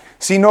iglesia,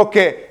 sino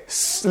que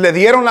le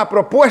dieron la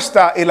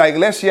propuesta y la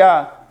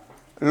iglesia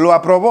lo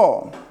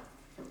aprobó.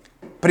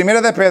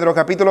 Primera de Pedro,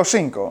 capítulo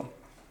 5.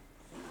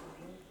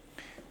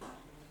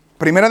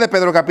 Primera de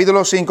Pedro,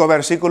 capítulo 5,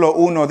 versículo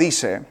 1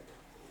 dice: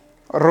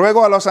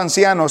 ruego a los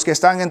ancianos que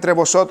están entre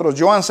vosotros,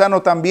 yo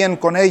anciano también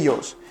con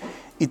ellos,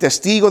 y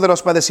testigo de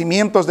los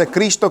padecimientos de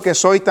Cristo, que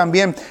soy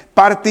también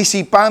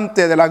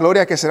participante de la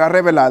gloria que será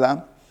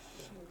revelada.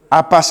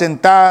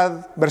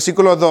 Apacentad,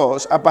 versículo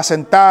 2,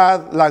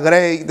 apacentad la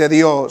grey de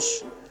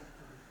Dios,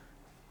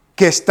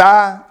 que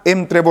está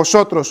entre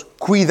vosotros,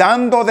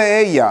 cuidando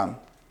de ella,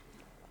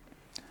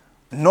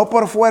 no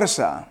por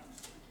fuerza,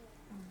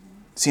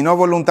 sino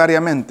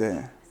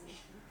voluntariamente,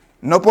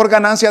 no por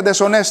ganancias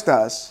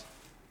deshonestas,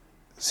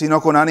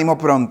 sino con ánimo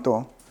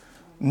pronto,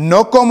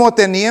 no como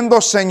teniendo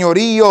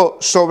señorío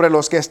sobre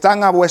los que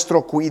están a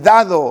vuestro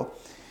cuidado,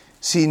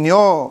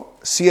 sino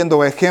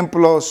siendo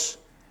ejemplos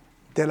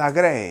de la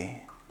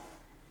grey.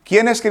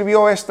 ¿Quién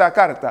escribió esta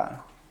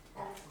carta?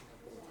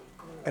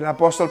 El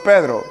apóstol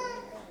Pedro.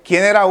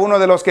 ¿Quién era uno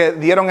de los que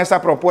dieron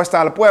esta propuesta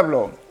al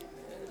pueblo?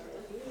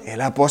 El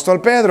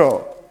apóstol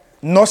Pedro.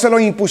 No se lo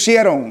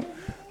impusieron,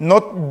 no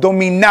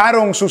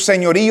dominaron su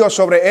señorío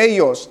sobre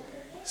ellos,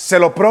 se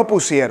lo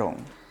propusieron.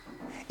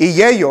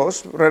 Y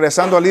ellos,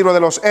 regresando al libro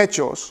de los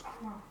Hechos,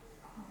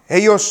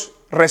 ellos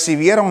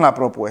recibieron la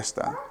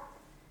propuesta.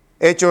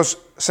 Hechos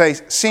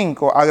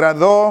 6:5,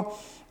 agradó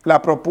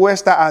la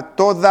propuesta a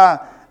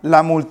toda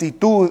la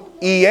multitud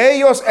y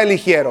ellos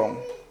eligieron.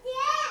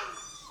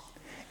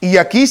 Y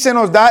aquí se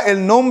nos da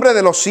el nombre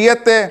de los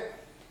 7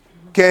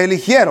 que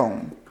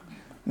eligieron.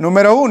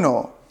 Número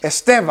 1,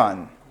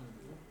 Esteban.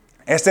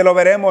 Este lo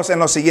veremos en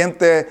lo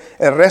siguiente,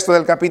 el resto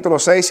del capítulo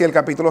 6 y el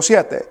capítulo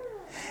 7.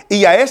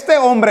 Y a este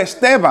hombre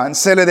Esteban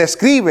se le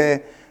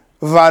describe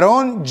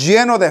varón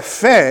lleno de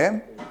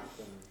fe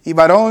y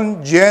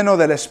varón lleno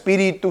del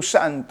Espíritu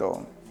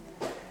Santo.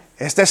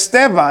 Este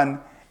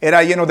Esteban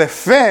era lleno de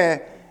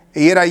fe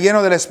y era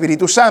lleno del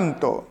Espíritu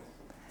Santo.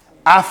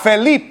 A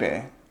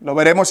Felipe, lo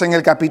veremos en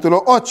el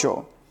capítulo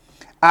 8.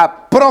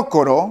 A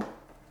Prócoro,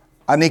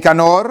 a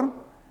Nicanor,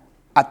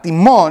 a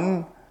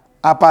Timón,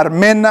 a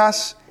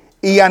Parmenas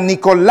y a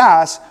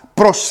Nicolás,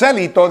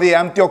 prosélito de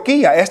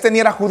Antioquía. Este ni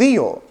era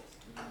judío.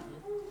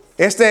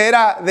 Este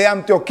era de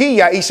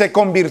Antioquía y se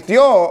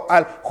convirtió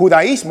al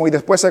judaísmo y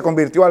después se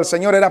convirtió al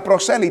Señor. Era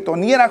prosélito,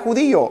 ni era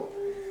judío.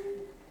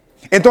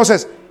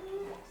 Entonces,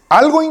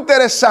 algo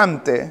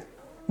interesante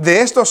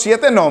de estos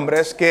 7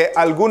 nombres que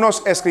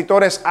algunos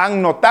escritores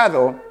han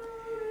notado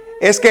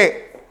es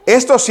que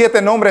estos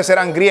 7 nombres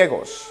eran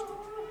griegos.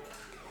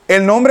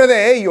 El nombre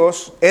de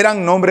ellos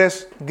eran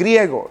nombres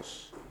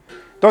griegos.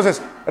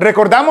 Entonces,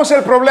 recordamos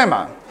el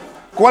problema.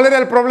 ¿Cuál era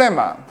el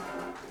problema?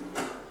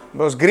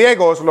 Los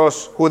griegos,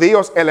 los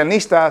judíos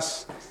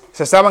helenistas,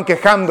 se estaban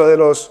quejando de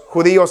los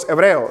judíos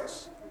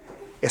hebreos.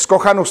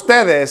 Escojan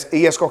ustedes,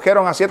 y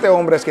escogieron a 7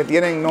 hombres que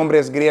tienen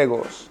nombres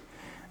griegos,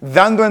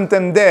 dando a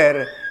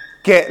entender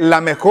que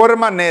la mejor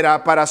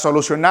manera para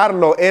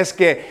solucionarlo es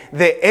que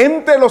de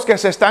entre los que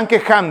se están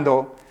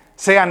quejando,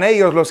 sean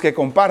ellos los que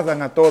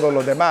compartan a todos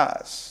los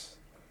demás.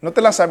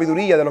 Note la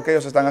sabiduría de lo que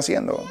ellos están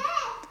haciendo.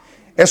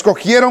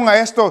 Escogieron a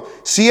estos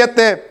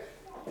 7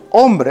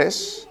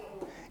 hombres,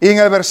 y en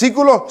el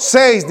versículo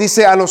 6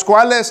 dice: a los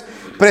cuales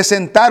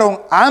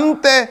presentaron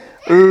ante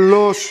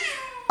los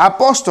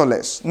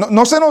apóstoles.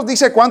 No se nos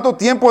dice cuánto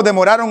tiempo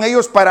demoraron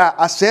ellos para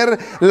hacer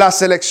la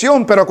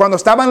selección, pero cuando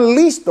estaban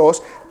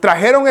listos,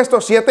 trajeron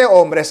estos 7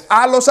 hombres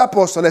a los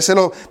apóstoles, se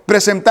lo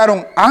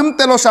presentaron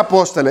ante los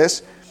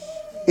apóstoles.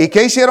 ¿Y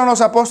qué hicieron los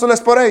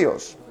apóstoles por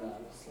ellos?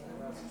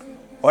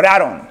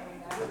 Oraron.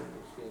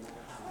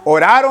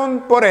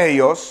 Oraron por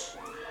ellos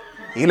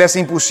y les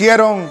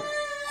impusieron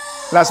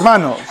las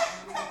manos.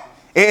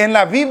 En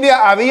la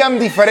Biblia habían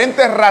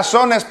diferentes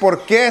razones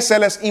por qué se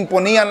les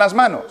imponían las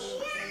manos.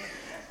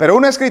 Pero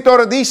un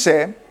escritor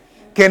dice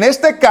que en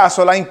este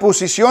caso la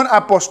imposición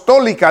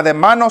apostólica de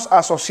manos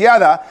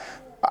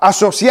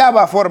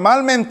asociaba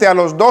formalmente a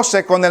los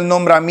 12 con el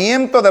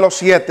nombramiento de los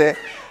 7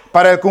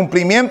 para el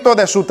cumplimiento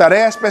de su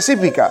tarea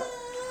específica.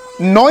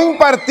 No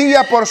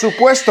impartía, por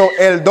supuesto,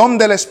 el don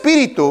del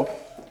Espíritu.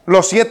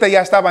 Los 7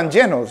 ya estaban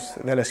llenos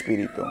del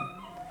Espíritu.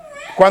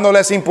 Cuando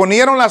les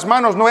imponieron las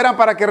manos, no era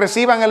para que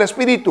reciban el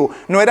Espíritu,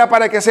 no era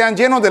para que sean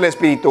llenos del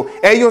Espíritu.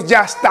 Ellos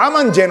ya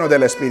estaban llenos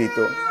del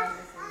Espíritu.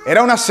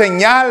 Era una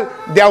señal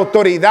de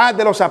autoridad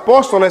de los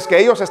apóstoles que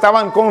ellos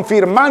estaban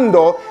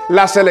confirmando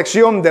la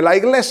selección de la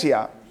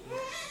iglesia.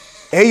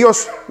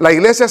 La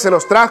iglesia se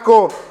los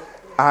trajo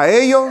a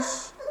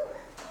ellos.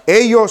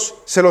 Ellos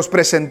se los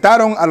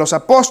presentaron a los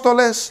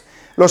apóstoles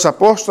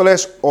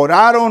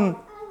oraron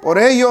por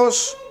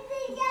ellos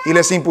y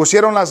les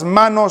impusieron las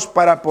manos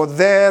para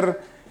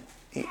poder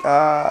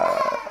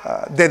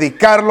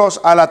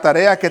dedicarlos a la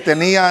tarea que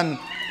tenían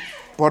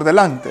por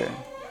delante.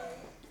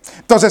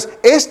 Entonces,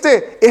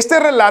 este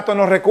relato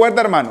nos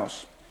recuerda,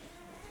 hermanos,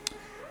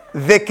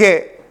 de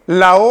que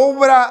la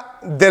obra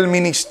del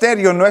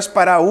ministerio no es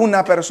para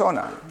una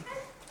persona.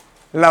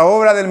 La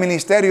obra del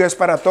ministerio es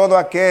para todo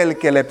aquel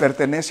que le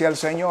pertenece al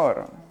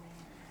Señor.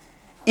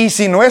 Y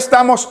si no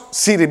estamos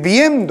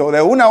sirviendo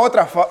de una u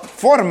otra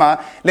forma,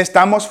 le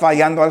estamos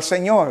fallando al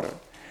Señor.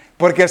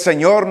 Porque el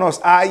Señor nos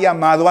ha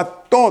llamado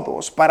a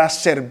todos para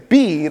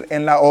servir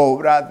en la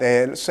obra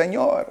del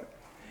Señor.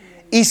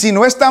 Y si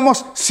no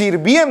estamos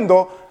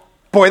sirviendo,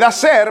 puede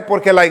ser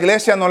porque la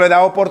iglesia no le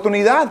da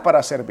oportunidad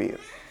para servir.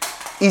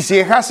 Y si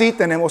es así,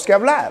 tenemos que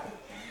hablar.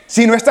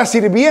 Si no está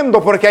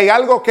sirviendo porque hay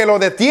algo que lo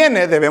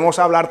detiene, debemos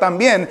hablar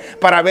también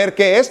para ver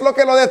qué es lo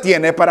que lo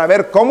detiene, para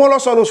ver cómo lo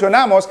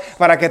solucionamos,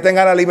 para que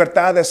tenga la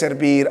libertad de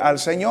servir al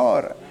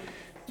Señor.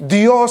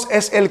 Dios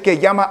es el que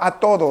llama a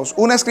todos.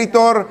 Un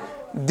escritor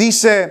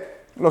dice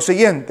lo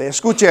siguiente,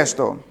 escuche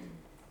esto.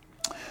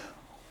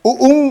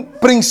 Un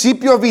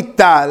principio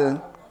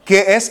vital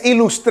que es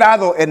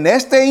ilustrado en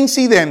este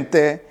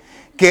incidente,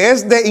 que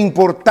es de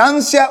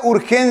importancia,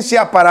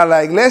 urgencia para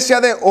la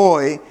iglesia de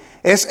hoy,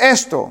 es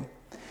esto.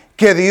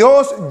 Que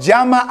Dios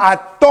llama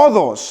a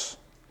todos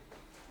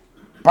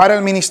para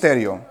el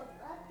ministerio.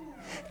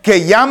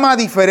 Que llama a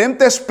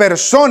diferentes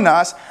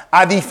personas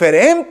a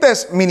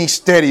diferentes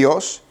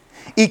ministerios.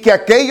 Y que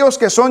aquellos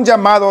que son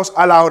llamados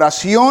a la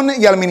oración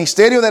y al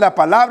ministerio de la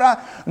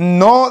palabra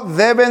no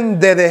deben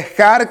de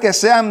dejar que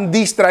sean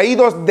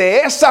distraídos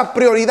de esa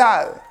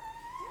prioridad.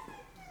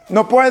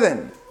 No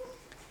pueden.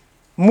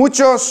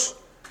 Muchos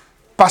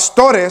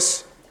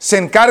pastores se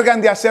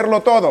encargan de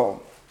hacerlo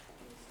todo.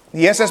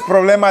 Y ese es el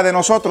problema de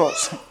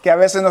nosotros, que a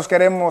veces nos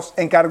queremos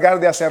encargar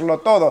de hacerlo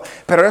todo.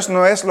 Pero eso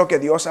no es lo que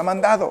Dios ha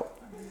mandado.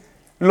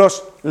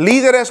 Los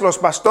líderes, los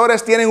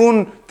pastores tienen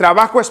un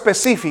trabajo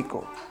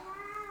específico.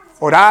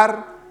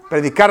 Orar,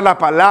 predicar la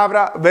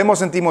palabra.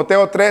 Vemos en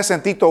Timoteo 3,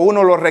 en Tito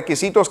 1, los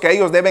requisitos que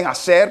ellos deben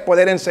hacer.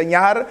 Poder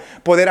enseñar,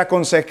 poder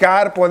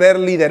aconsejar, poder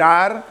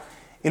liderar.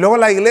 Y luego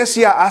la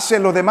iglesia hace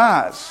lo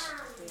demás.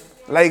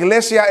 La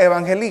iglesia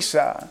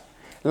evangeliza.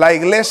 La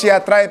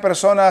iglesia trae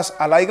personas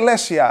a la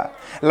iglesia.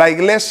 La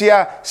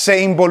iglesia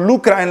se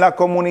involucra en la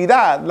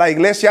comunidad. La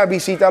iglesia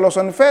visita a los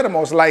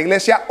enfermos. La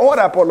iglesia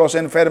ora por los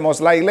enfermos.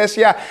 La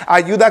iglesia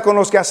ayuda con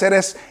los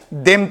quehaceres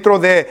dentro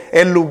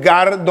del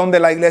lugar donde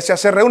la iglesia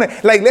se reúne.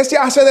 La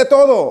iglesia hace de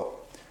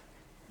todo.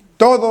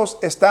 Todos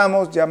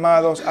estamos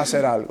llamados a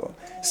hacer algo.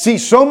 Si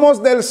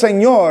somos del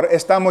Señor,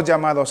 estamos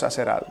llamados a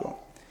hacer algo.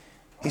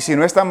 Y si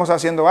no estamos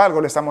haciendo algo,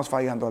 le estamos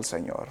fallando al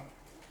Señor.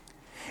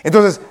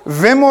 Entonces,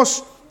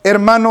 vemos,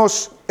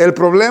 hermanos, el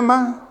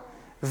problema,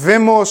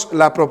 vemos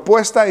la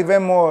propuesta y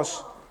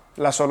vemos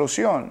la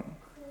solución.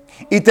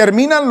 Y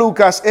termina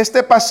Lucas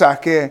este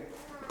pasaje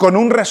con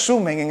un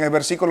resumen en el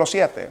versículo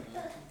 7.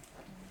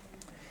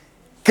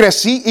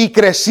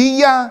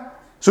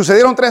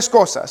 Sucedieron tres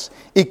cosas.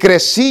 Y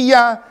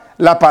crecía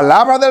la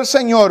palabra del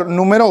Señor,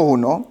 número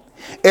 1.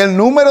 El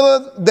número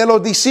de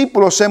los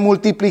discípulos se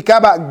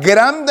multiplicaba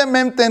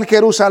grandemente en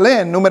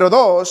Jerusalén, número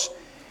 2.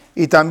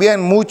 Y también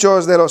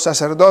muchos de los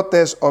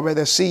sacerdotes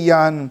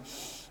obedecían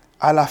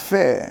a la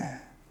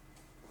fe.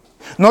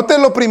 Note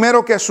lo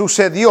primero que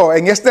sucedió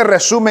en este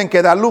resumen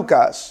que da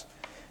Lucas.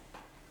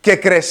 Que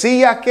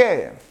crecía,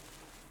 ¿qué?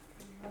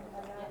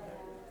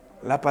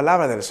 La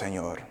palabra del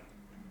Señor.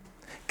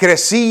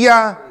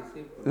 Crecía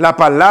la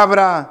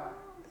palabra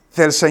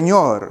del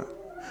Señor.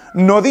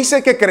 No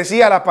dice que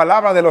crecía la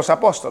palabra de los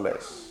apóstoles.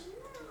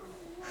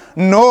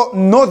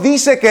 No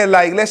dice que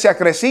la iglesia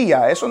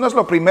crecía. Eso no es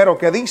lo primero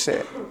que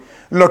dice.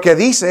 Lo que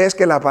dice es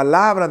que la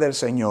palabra del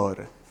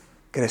Señor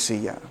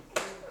crecía.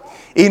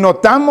 Y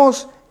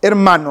notamos,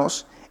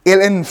 hermanos,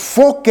 el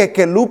enfoque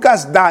que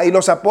Lucas da y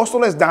los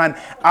apóstoles dan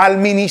al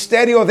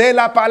ministerio de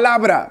la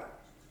palabra.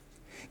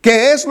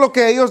 ¿Qué es lo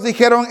que ellos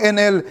dijeron en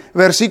el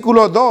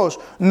versículo 2?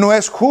 No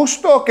es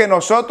justo que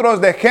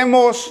nosotros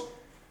dejemos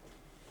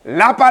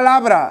la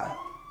palabra.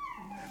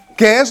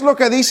 ¿Qué es lo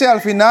que dice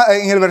al final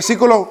en el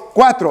versículo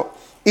 4?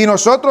 Y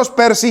nosotros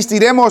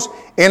persistiremos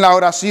en la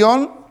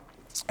oración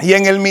y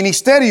en el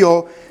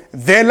ministerio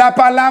de la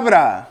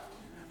palabra.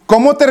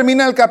 ¿Cómo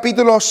termina el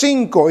capítulo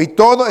 5? Y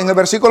todo en el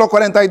versículo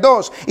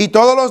 42. Y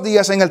todos los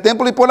días en el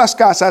templo y por las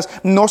casas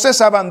no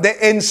cesaban de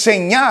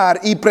enseñar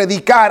y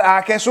predicar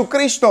a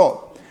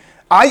Jesucristo.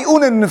 Hay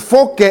un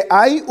enfoque,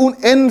 hay un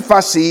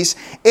énfasis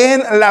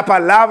en la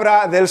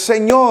palabra del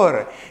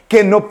Señor.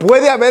 Que no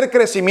puede haber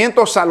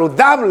crecimiento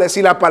saludable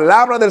si la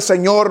palabra del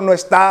Señor no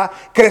está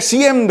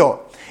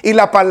creciendo. Y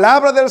la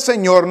palabra del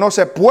Señor no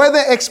se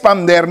puede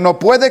expandir, no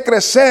puede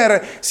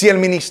crecer si el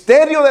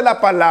ministerio de la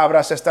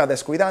palabra se está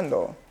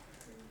descuidando.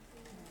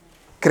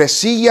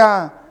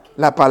 Crecía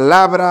la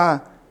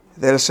palabra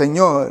del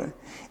Señor.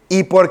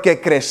 Y porque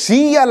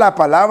crecía la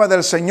palabra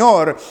del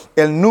Señor,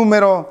 el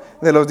número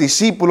de los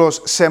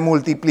discípulos se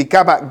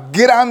multiplicaba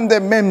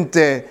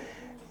grandemente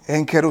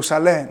en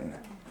Jerusalén.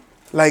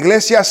 La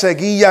iglesia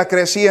seguía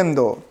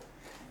creciendo.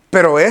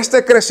 Pero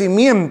este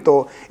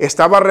crecimiento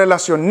estaba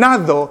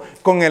relacionado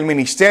con el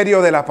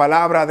ministerio de la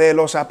palabra de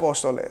los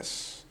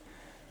apóstoles.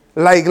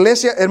 La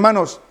iglesia,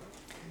 hermanos,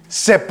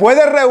 se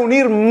puede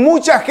reunir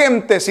mucha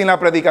gente sin la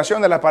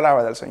predicación de la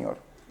palabra del Señor.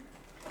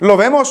 Lo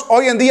vemos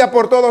hoy en día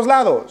por todos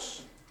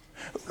lados.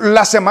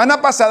 La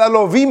semana pasada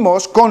lo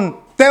vimos con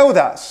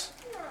Teudas.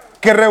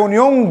 que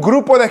reunió un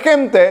grupo de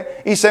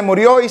gente y se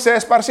murió y se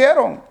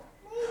esparcieron.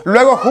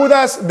 Luego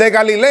Judas de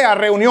Galilea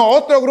reunió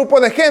otro grupo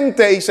de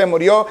gente y se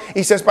murió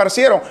y se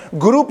esparcieron.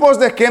 Grupos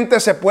de gente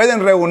se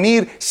pueden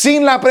reunir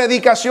sin la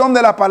predicación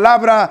de la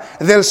palabra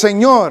del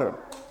Señor.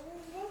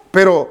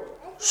 Pero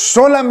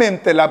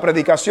solamente la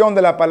predicación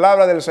de la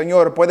palabra del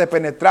Señor puede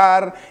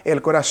penetrar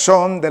el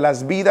corazón de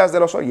las vidas de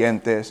los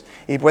oyentes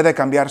y puede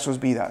cambiar sus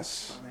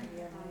vidas.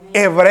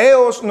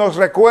 Hebreos nos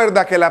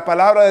recuerda que la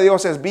palabra de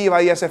Dios es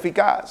viva y es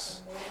eficaz.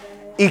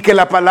 Y que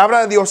la palabra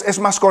de Dios es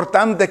más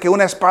cortante que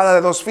una espada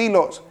de dos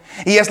filos.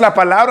 Y es la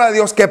palabra de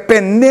Dios que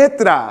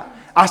penetra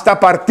hasta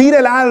partir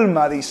el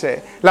alma,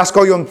 dice, las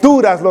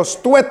coyunturas,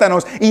 los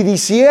tuétanos, y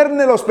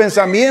discierne los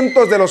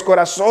pensamientos de los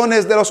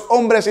corazones de los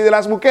hombres y de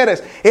las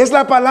mujeres. Es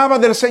la palabra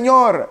del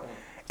Señor.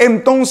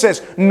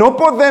 Entonces, no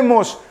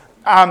podemos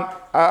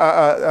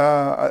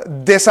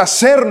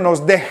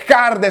deshacernos,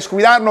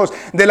 descuidarnos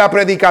de la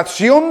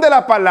predicación de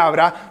la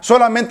palabra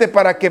solamente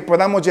para que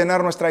podamos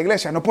llenar nuestra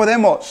iglesia. No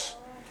podemos.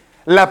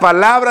 La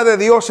palabra de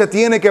Dios se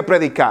tiene que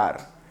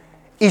predicar.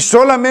 Y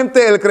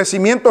solamente el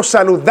crecimiento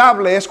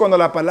saludable es cuando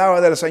la palabra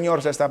del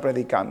Señor se está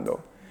predicando.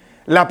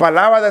 La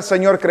palabra del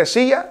Señor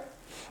crecía,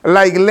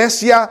 la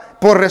iglesia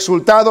por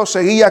resultado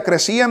seguía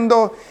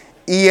creciendo,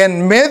 y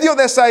en medio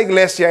de esa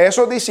iglesia,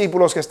 esos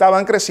discípulos que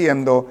estaban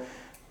creciendo,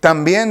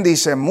 también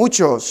dice,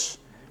 muchos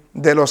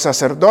de los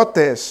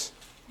sacerdotes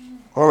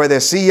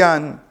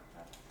obedecían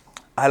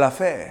a la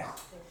fe.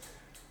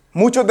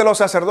 Muchos de los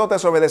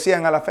sacerdotes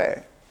obedecían a la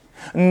fe.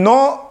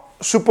 No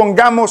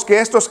supongamos que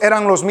estos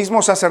eran los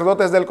mismos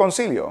sacerdotes del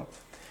concilio.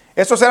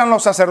 Estos eran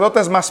los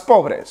sacerdotes más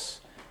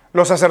pobres.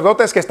 Los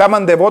sacerdotes que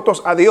estaban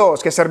devotos a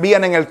Dios, que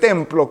servían en el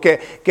templo,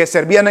 que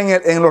servían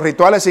en los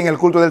rituales y en el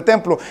culto del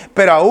templo.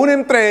 Pero aún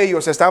entre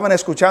ellos estaban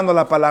escuchando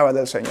la palabra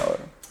del Señor.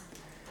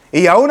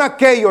 Y aún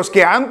aquellos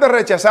que antes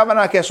rechazaban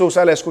a Jesús,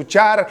 al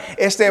escuchar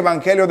este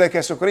evangelio de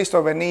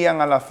Jesucristo,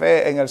 venían a la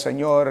fe en el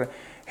Señor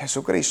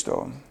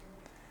Jesucristo.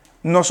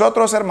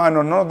 Nosotros,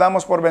 hermanos, no nos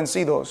damos por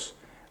vencidos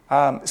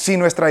si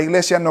nuestra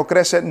iglesia no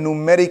crece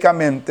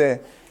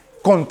numéricamente,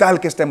 con tal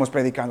que estemos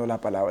predicando la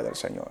palabra del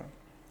Señor.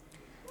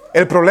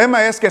 El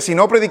problema es que si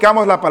no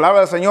predicamos la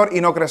palabra del Señor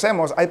y no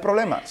crecemos, hay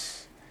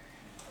problemas.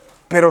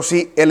 Pero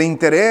si el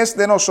interés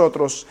de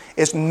nosotros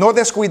es no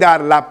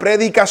descuidar la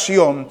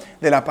predicación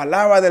de la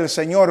palabra del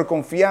Señor,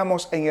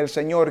 confiamos en el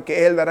Señor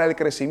que Él dará el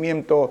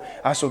crecimiento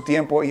a su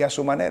tiempo y a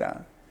su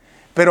manera.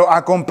 Pero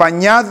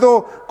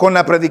acompañado con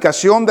la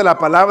predicación de la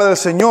palabra del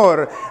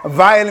Señor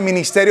va el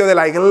ministerio de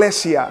la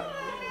iglesia,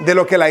 de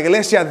lo que la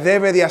iglesia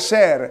debe de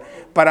hacer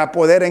para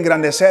poder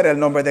engrandecer el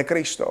nombre de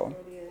Cristo.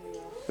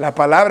 La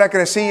palabra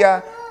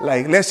crecía, la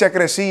iglesia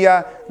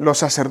crecía, los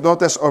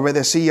sacerdotes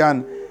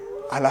obedecían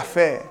a la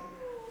fe.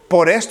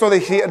 Por esto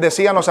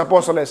decían los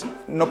apóstoles,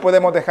 no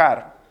podemos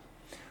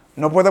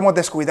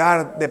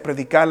descuidar de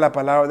predicar la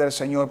palabra del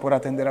Señor por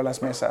atender a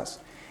las mesas.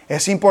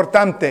 Es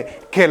importante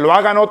que lo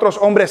hagan otros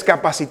hombres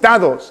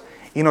capacitados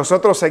y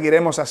nosotros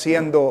seguiremos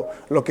haciendo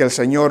lo que el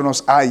Señor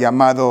nos ha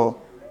llamado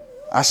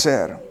a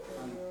hacer.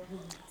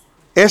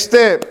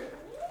 Este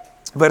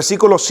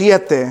versículo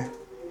 7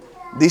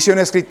 dice un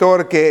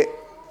escritor que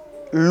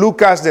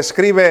Lucas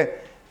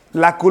describe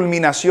la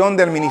culminación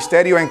del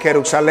ministerio en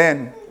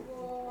Jerusalén.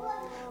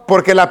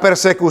 Porque la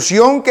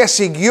persecución que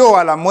siguió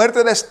a la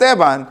muerte de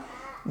Esteban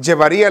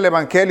llevaría el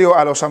evangelio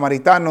a los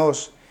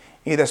samaritanos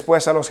y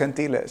después a los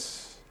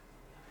gentiles.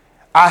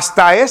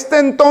 Hasta este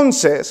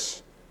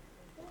entonces,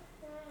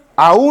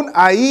 aún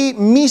ahí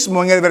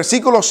mismo en el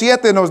versículo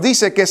 7 nos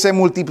dice que se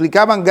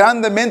multiplicaban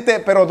grandemente,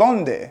 ¿pero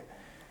dónde?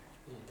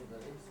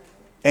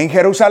 En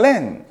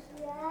Jerusalén.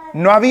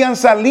 No habían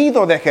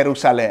salido de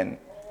Jerusalén.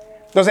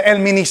 Entonces el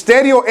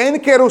ministerio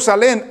en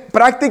Jerusalén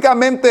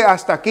prácticamente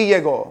hasta aquí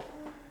llegó.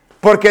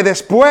 Porque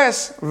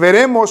después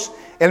veremos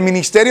el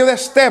ministerio de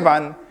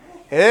Esteban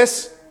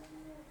es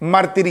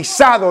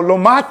martirizado, lo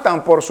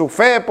matan por su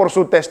fe, por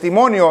su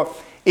testimonio,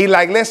 y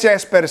la iglesia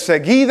es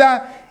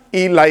perseguida,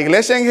 y la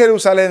iglesia en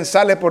Jerusalén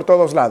sale por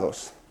todos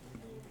lados.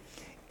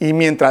 Y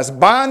mientras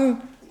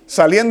van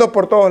saliendo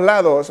por todos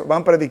lados,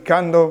 van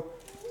predicando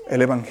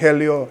el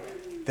evangelio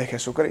de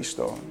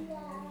Jesucristo.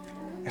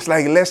 Es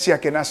la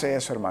iglesia que nace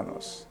eso,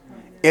 hermanos.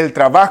 El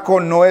trabajo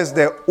no es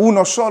de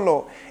uno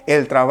solo,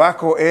 el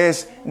trabajo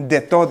es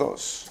de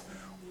todos.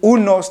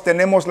 Unos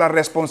tenemos la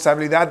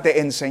responsabilidad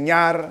de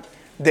enseñar,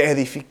 de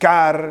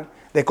edificar,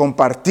 de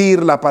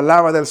compartir la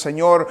palabra del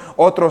Señor.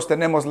 Otros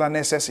tenemos la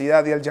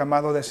necesidad y el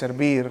llamado de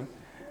servir,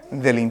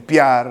 de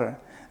limpiar,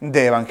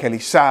 de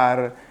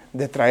evangelizar,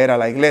 de traer a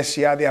la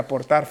iglesia, de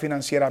aportar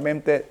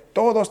financieramente.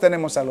 Todos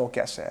tenemos algo que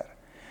hacer.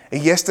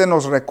 Y este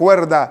nos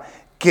recuerda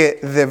que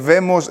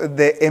debemos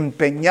de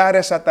empeñar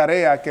esa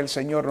tarea que el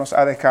Señor nos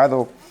ha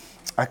dejado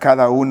a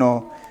cada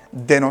uno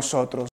de nosotros.